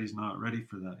society's not ready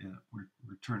for that yet. We're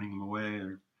turning him away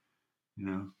or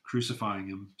crucifying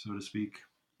him, so to speak.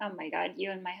 Oh my God,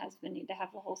 you and my husband need to have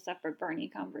a whole separate Bernie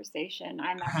conversation.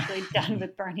 I'm actually done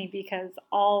with Bernie because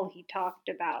all he talked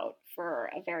about for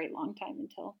a very long time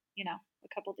until, a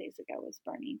couple days ago was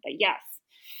Bernie. But yes,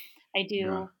 I Yeah,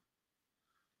 do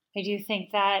I do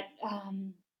think that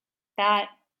that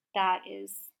that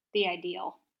is the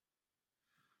ideal.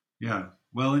 yeah.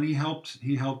 Well, and he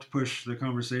helped push the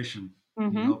conversation. He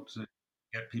Hmm. helped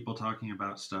get people talking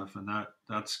about stuff, and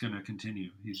that's going to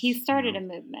continue. He He's started a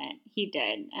movement. He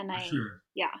did, and for sure.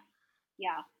 yeah,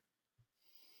 yeah.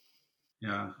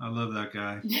 Yeah, I love that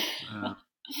guy. Uh,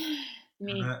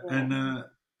 Me and too.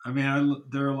 I mean,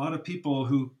 there are a lot of people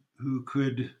who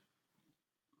could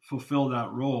fulfill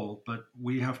that role, but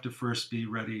we have to first be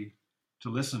ready to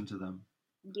listen to them.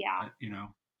 Yeah.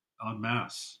 En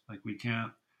masse. Like we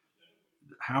can't.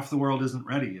 Half the world isn't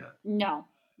ready yet, No,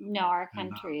 no, our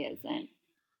and country isn't.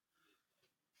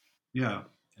 yeah,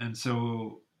 and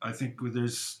so I think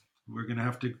we're going to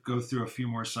have to go through a few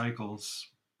more cycles,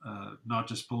 not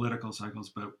just political cycles,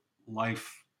 but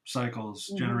life cycles,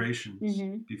 Hmm. generations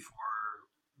Hmm.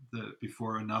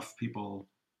 before enough people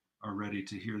are ready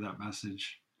to hear that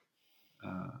message,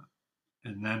 uh,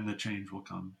 and then the change will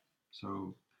come.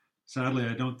 So sadly,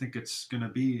 I don't think it's going to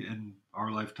be in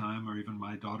our lifetime or even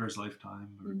my daughter's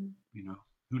lifetime, or Hmm. you know,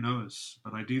 who knows.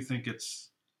 But I do think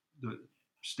it's the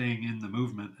staying in the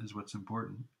movement is what's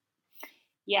important.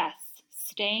 Yes,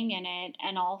 staying in it.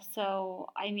 And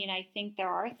also, I mean, I think there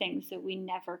are things that we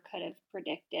never could have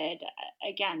predicted.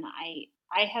 Again,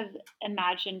 I have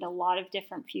imagined a lot of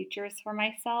different futures for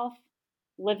myself.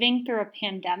 Living through a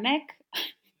pandemic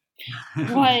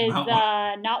was Not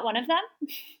one. not one of them.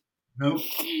 Nope.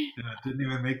 Yeah, it didn't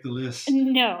even make the list.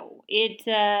 No, it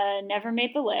never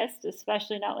made the list,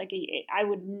 especially not like I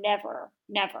would never,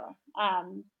 never.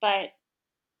 But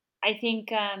I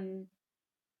think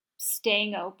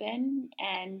staying open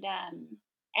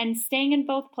and staying in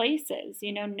both places,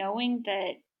 knowing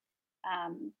that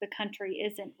the country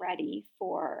isn't ready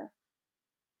for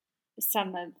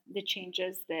some of the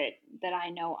changes that I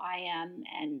know I am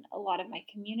and a lot of my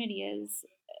community is.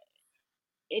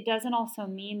 It doesn't also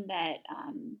mean that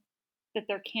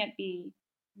there can't be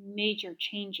major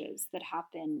changes that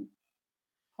happen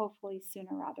hopefully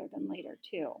sooner rather than later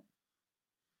too.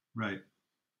 Right.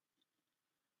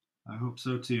 I hope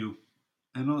so too.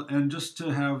 And just to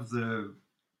have the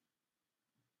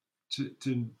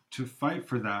to fight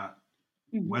for that,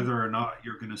 Hmm. whether or not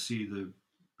you're going to see the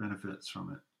benefits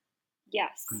from it.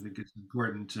 Yes. I think it's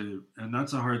important to, and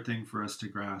that's a hard thing for us to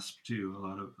grasp too. A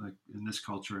lot of, like, in this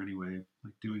culture anyway,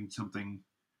 like doing something.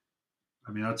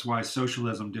 I mean, that's why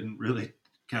socialism didn't really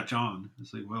catch on.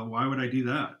 It's like, well, why would I do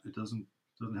that? It doesn't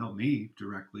help me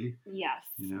directly. Yes.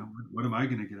 You know, what am I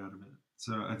going to get out of it?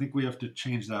 So I think we have to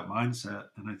change that mindset,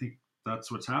 and I think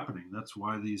that's what's happening. That's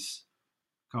why these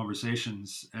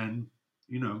conversations and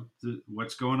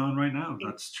what's going on right now,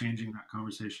 that's changing that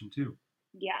conversation too.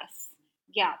 Yes.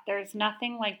 Yeah. There's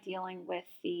nothing like dealing with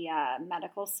the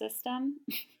medical system.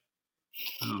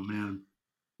 Oh man.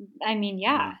 I mean,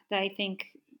 yeah, I think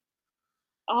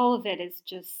all of it is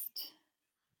just,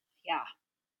 yeah,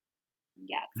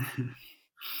 yes. Yeah.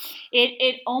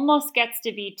 It almost gets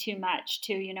to be too much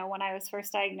too. When I was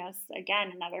first diagnosed,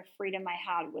 again, another freedom I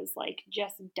had was like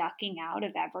just ducking out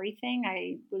of everything.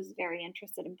 I was very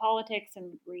interested in politics and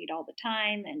would read all the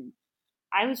time, and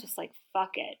I was just like,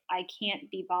 fuck it. I can't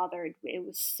be bothered. It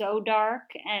was so dark,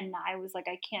 and I was like,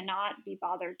 I cannot be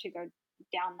bothered to go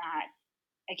down that.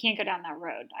 I can't go down that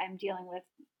road. I'm dealing with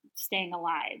staying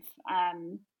alive.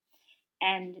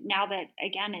 And now that,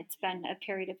 again, it's been a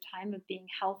period of time of being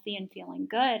healthy and feeling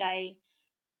good, I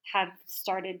have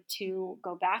started to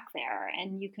go back there.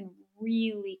 And you can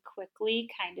really quickly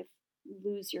kind of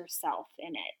lose yourself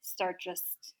in it. Start just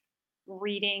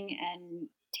reading and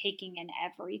taking in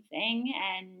everything.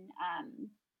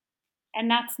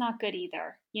 And that's not good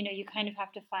either. You kind of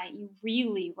have to find, you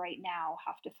really right now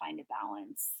have to find a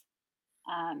balance.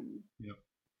 Um, Yep.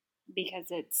 because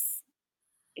it's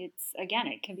again,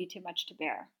 it can be too much to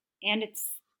bear, and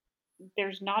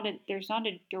there's not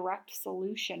a direct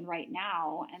solution right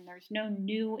now, and there's no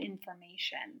new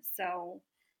information. So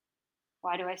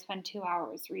why do I spend 2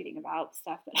 hours reading about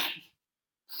stuff that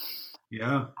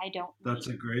Yeah, I don't that's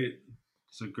need?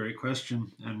 it's a great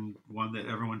question, and one that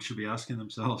everyone should be asking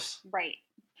themselves. Right,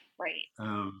 right.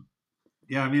 um,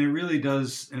 yeah, I mean, it really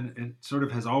does, and it sort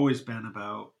of has always been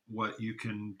about what you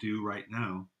can do right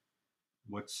now.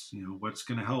 What's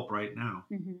going to help right now.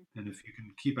 Hmm. And if you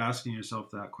can keep asking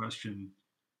yourself that question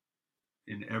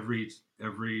in every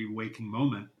waking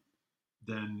moment,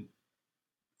 then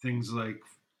things like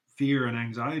fear and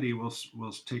anxiety will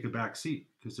take a back seat,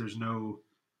 because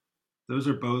those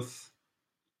are both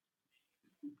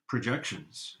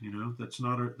projections.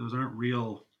 Those aren't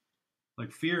real.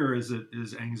 Like, fear is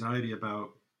anxiety about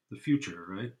the future,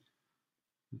 right?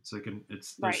 It's like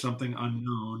there's Right, something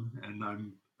unknown and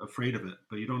I'm afraid of it,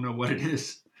 but you don't know what it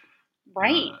is.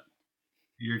 right. uh,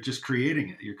 you're just creating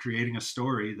it. You're creating a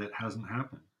story that hasn't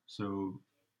happened. So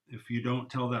if you don't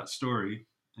tell that story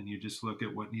and you just look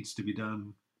at what needs to be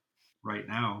done right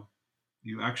now,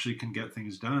 you actually can get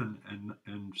things done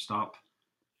and stop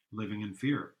living in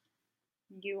fear.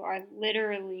 You are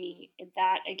literally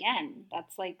that again.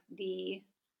 That's like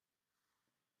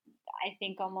I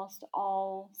think almost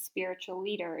all spiritual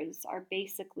leaders are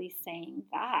basically saying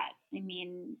that. I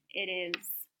mean, it is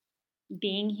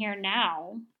being here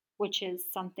now, which is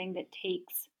something that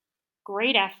takes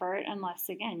great effort, unless,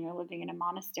 again, you're living in a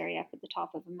monastery up at the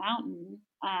top of a mountain.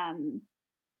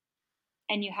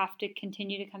 And you have to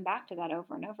continue to come back to that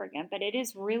over and over again. But it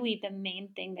is really the main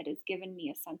thing that has given me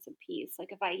a sense of peace.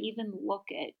 Like, if I even look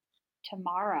at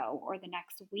tomorrow or the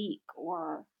next week,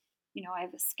 or, I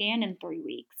have a scan in 3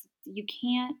 weeks, you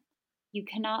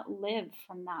cannot live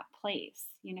from that place.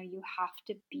 You have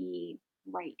to be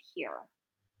right here.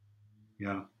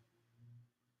 Yeah,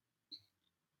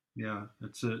 yeah.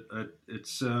 It's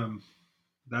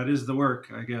that is the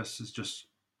work, I guess, is just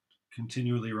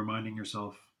continually reminding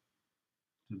yourself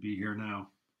to be here now.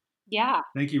 Yeah.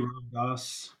 Thank you, Ram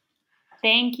Dass.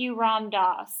 Thank you, Ram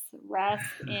Dass. Rest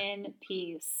in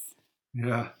peace.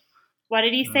 Yeah. What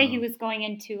did he say? He um, was going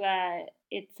into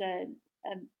it's a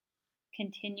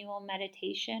continual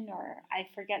meditation, or I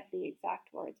forget the exact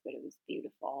words, but it was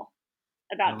beautiful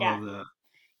I about love death. that.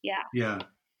 Yeah. Yeah.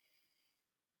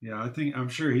 Yeah, I'm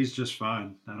sure he's just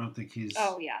fine. I don't think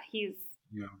Oh he's, yeah, he's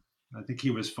you know, I think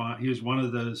he was fine. He was one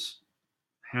of those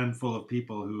handful of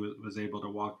people who was able to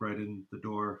walk right in the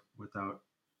door without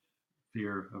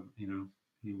fear of, he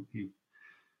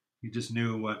just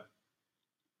knew what,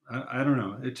 I don't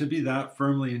know, to be that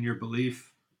firmly in your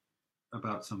belief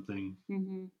about something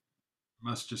hmm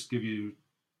must just give you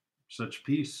such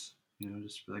peace.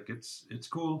 Just like, it's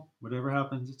cool. Whatever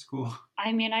happens, it's cool.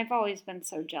 I mean, I've always been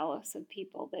so jealous of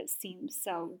people that seem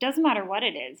so, doesn't matter what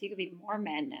it is. You could be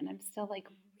Mormon, and I'm still like,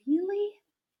 really?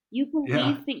 You Yeah.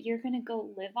 believe that you're going to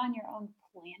go live on your own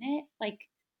planet? Like,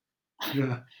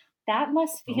 Yeah. that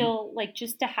must Well, feel like,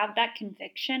 just to have that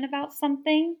conviction about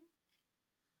something.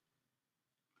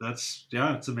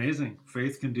 yeah, it's amazing.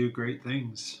 Faith can do great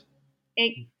things.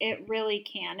 It really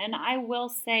can. And I will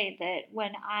say that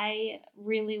when I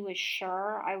really was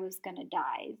sure I was going to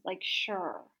die, like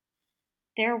sure,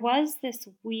 there was this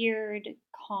weird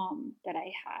calm that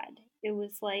I had. It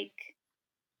was like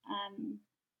um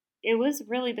it was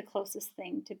really the closest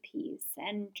thing to peace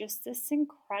and just this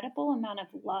incredible amount of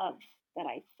love that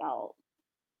I felt.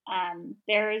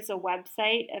 There is a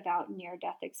website about near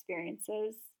death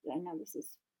experiences. I know this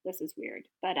is weird,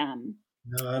 but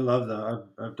No, I love that.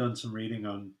 I've done some reading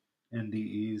on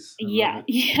NDEs. I love yeah, it.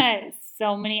 yes,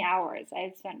 so many hours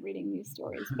I've spent reading these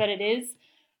stories, but it is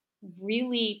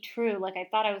really true. Like I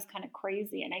thought I was kind of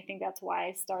crazy, and I think that's why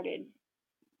I started,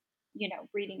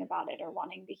 reading about it or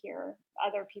wanting to hear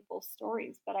other people's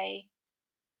stories. But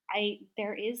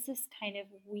there is this kind of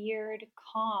weird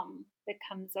calm that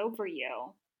comes over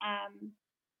you, um,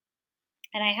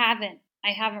 and I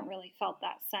haven't really felt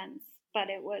that since. But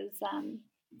it was,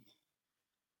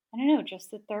 I don't know,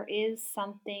 just that there is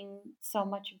something so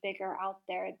much bigger out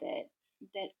there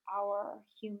that our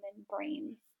human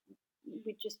brains,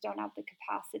 we just don't have the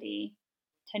capacity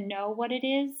to know what it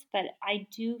is. But I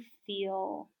do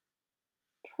feel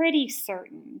pretty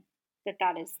certain that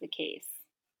that is the case,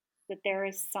 that there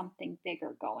is something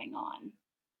bigger going on.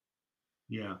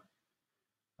 Yeah,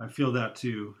 I feel that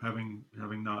too. Having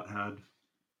not had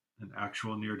an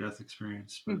actual near death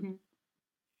experience, but Mm-hmm.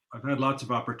 I've had lots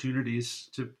of opportunities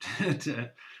to to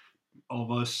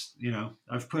almost,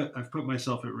 I've put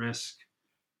myself at risk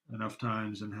enough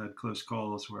times and had close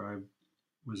calls where I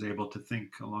was able to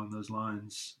think along those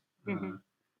lines. Mm-hmm.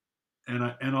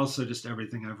 And also just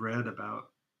everything I've read about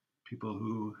people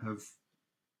who have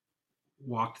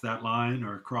walked that line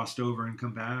or crossed over and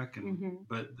come back. And Mm-hmm.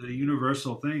 but the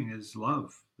universal thing is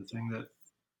love. The thing that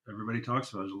everybody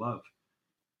talks about is love.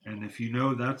 And if you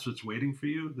know that's what's waiting for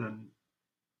you, then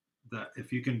that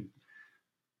if you can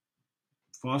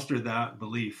foster that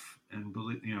belief and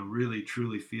believe, really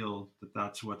truly feel that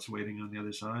that's what's waiting on the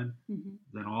other side, Mm-hmm.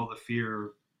 then all the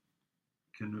fear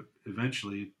can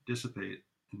eventually dissipate,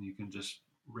 and you can just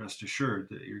rest assured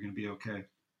that you're going to be okay.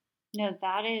 No,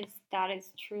 that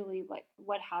is truly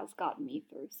what has gotten me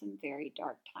through some very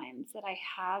dark times, that I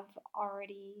have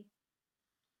already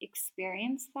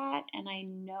experienced that, and I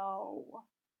know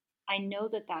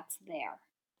that that's there.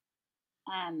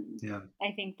 Um, Yeah,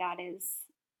 I think that is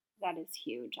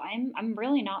huge. I'm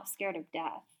really not scared of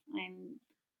death. I'm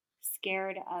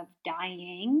scared of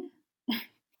dying.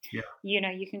 yeah,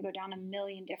 You can go down a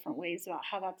million different ways about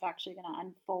how that's actually going to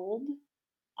unfold.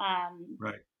 Um,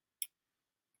 right.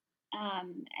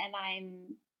 and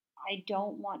I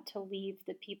don't want to leave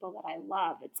the people that I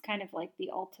love. It's kind of like the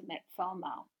ultimate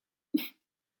FOMO.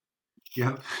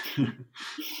 Yeah,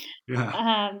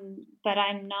 yeah, But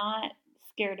I'm not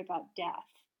scared about death.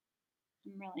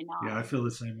 I'm really yeah. not. I feel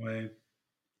the same way,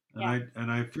 and Yeah.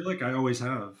 I feel like I always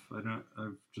have. I don't.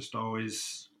 I've just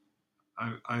always.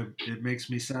 I. It makes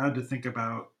me sad to think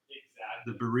about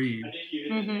the bereaved,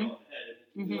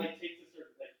 Mm-hmm. Mm-hmm.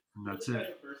 and that's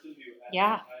it.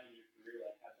 Yeah.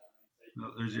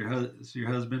 Oh, there's your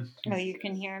husband. Oh, you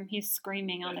can hear him. He's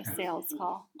screaming on a sales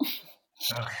call.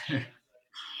 Okay.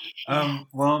 Yeah.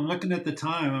 Well, I'm looking at the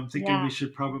time. I'm thinking Yeah. we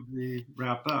should probably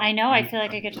wrap I up. know. I feel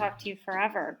like I could talk to you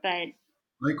forever, but yeah.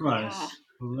 Likewise.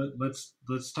 Well,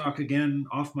 let's talk again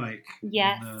off mic,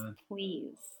 Yes, and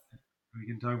please. we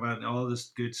can talk about all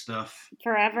this good stuff.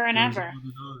 Forever It and goes ever. on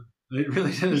and on. It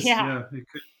really does. Yeah. Yeah,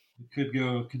 it could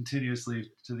go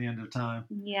continuously to the end of time.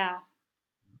 Yeah.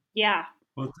 Yeah.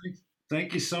 Well,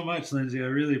 thank you so much, Lindsay. I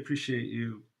really appreciate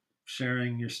you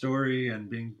sharing your story and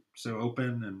being so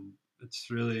open. And it's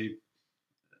really,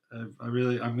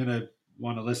 I'm gonna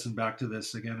want to listen back to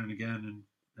this again and again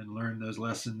and learn those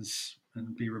lessons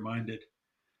and be reminded.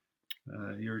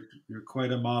 You're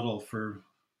quite a model for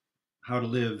how to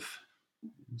live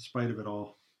in spite of it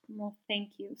all. Well,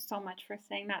 thank you so much for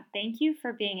saying that. Thank you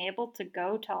for being able to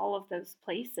go to all of those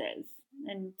places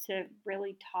and to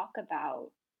really talk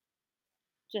about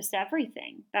just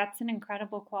everything. That's an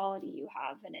incredible quality you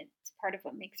have, and it's part of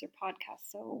what makes your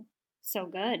podcast so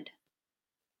good.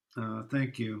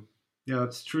 Thank you. Yeah,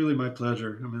 it's truly my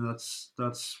pleasure. I mean,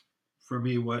 that's for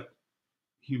me what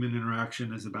human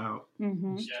interaction is about,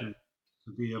 Mm-hmm. is to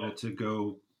be able to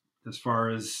go as far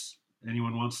as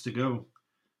anyone wants to go.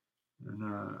 And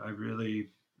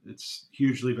it's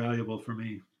hugely valuable for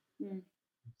me. Mm.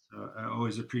 So I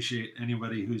always appreciate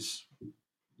anybody who's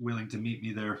willing to meet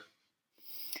me there.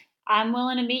 I'm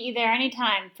willing to meet you there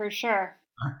anytime for sure.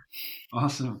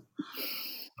 Awesome.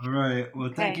 All right.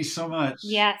 Well, thank you Okay. so much.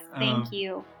 Yes, thank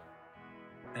you.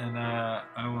 And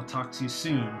I will talk to you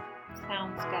soon.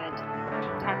 Sounds good.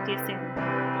 Talk to you soon.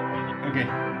 Okay.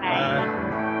 Bye.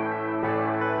 Bye.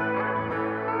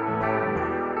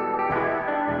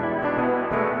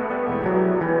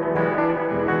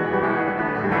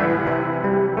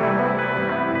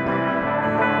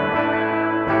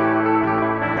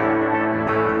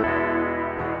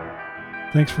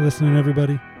 Thanks for listening,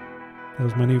 everybody. That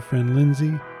was my new friend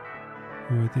Lindsay,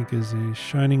 who I think is a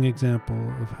shining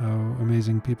example of how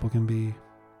amazing people can be.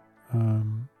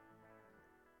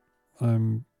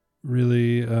 I'm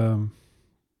really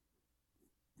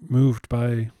moved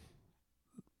by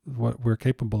what we're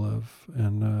capable of,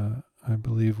 and I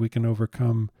believe we can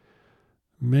overcome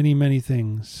many, many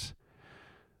things.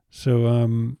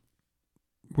 So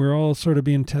we're all sort of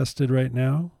being tested right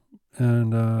now,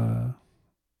 and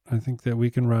I think that we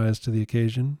can rise to the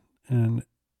occasion. And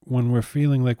when we're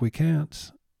feeling like we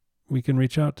can't, we can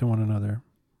reach out to one another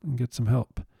and get some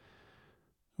help,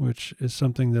 which is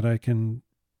something that I can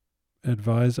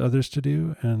advise others to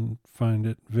do and find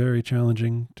it very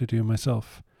challenging to do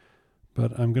myself.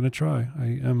 But I'm going to try.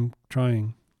 I am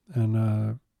trying.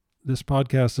 And this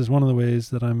podcast is one of the ways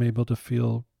that I'm able to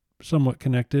feel somewhat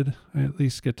connected. I at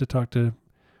least get to talk to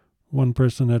one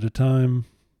person at a time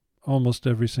almost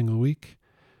every single week.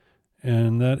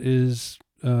 And that is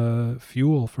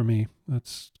fuel for me.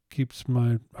 That keeps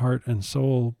my heart and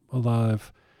soul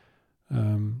alive,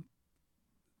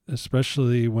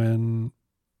 especially when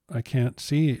I can't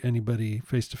see anybody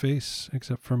face to face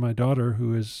except for my daughter,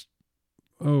 who is,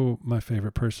 my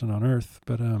favorite person on earth.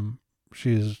 But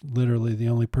she is literally the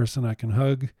only person I can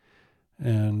hug,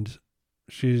 and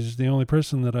she's the only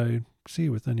person that I see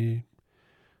with any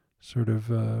sort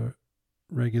of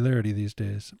regularity these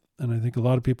days. And I think a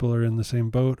lot of people are in the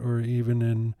same boat, or even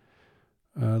in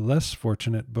less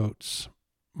fortunate boats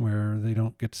where they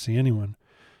don't get to see anyone.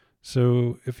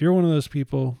 So if you're one of those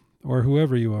people, or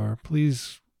whoever you are,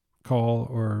 please call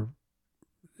or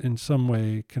in some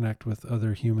way connect with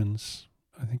other humans.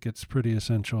 I think it's pretty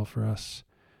essential for us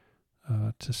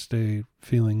to stay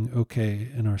feeling okay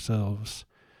in ourselves,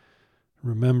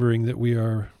 remembering that we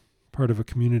are part of a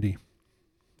community.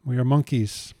 We are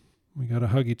monkeys. We got to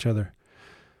hug each other.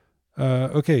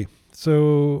 Okay,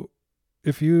 so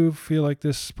if you feel like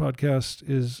this podcast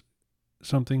is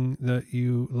something that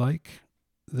you like,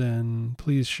 then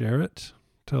please share it.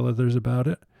 Tell others about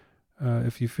it.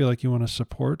 If you feel like you want to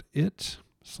support it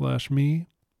 /me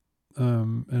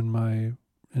and my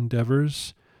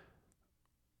endeavors,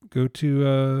 go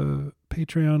to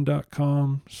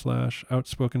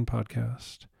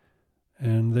patreon.com/outspokenpodcast.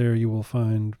 And there you will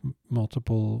find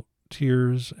multiple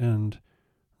tiers and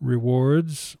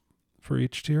rewards for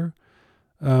each tier.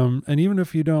 And even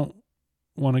if you don't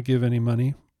want to give any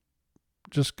money,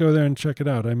 just go there and check it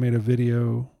out. I made a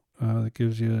video that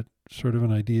gives you sort of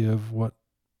an idea of what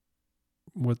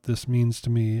this means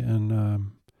to me,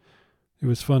 and it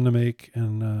was fun to make,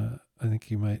 and I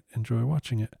think you might enjoy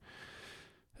watching it.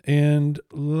 And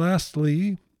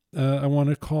lastly, I want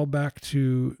to call back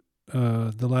to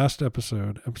the last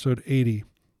episode 80,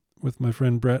 with my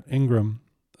friend Brett Ingram.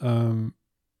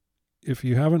 If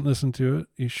you haven't listened to it,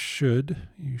 you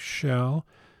shall.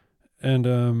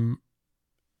 And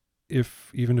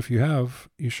if you have,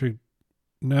 you should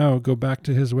now go back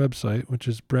to his website, which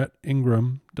is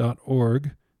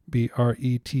brettingram.org,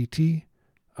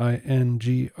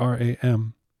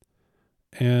 BRETTINGRAM.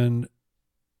 And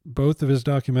both of his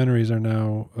documentaries are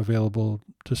now available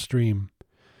to stream.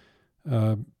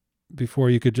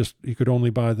 Before you could only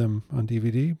buy them on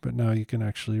DVD, but now you can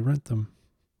actually rent them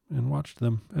and watch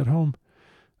them at home.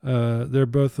 They're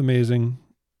both amazing.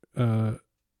 So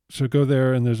go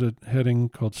there, and there's a heading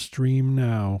called Stream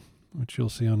Now, which you'll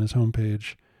see on his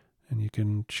homepage, and you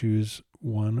can choose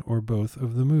one or both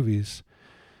of the movies.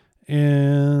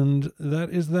 And that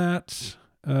is that.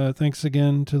 Thanks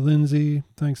again to Lindsay.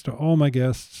 Thanks to all my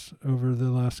guests over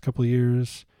the last couple of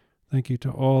years. Thank you to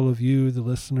all of you, the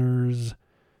listeners.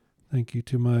 Thank you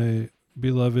to my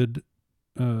beloved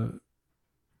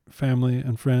family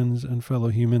and friends and fellow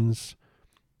humans.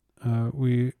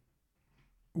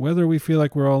 Whether we feel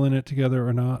like we're all in it together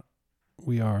or not,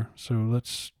 we are. So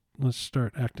let's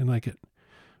start acting like it.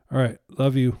 All right.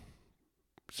 Love you.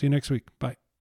 See you next week. Bye.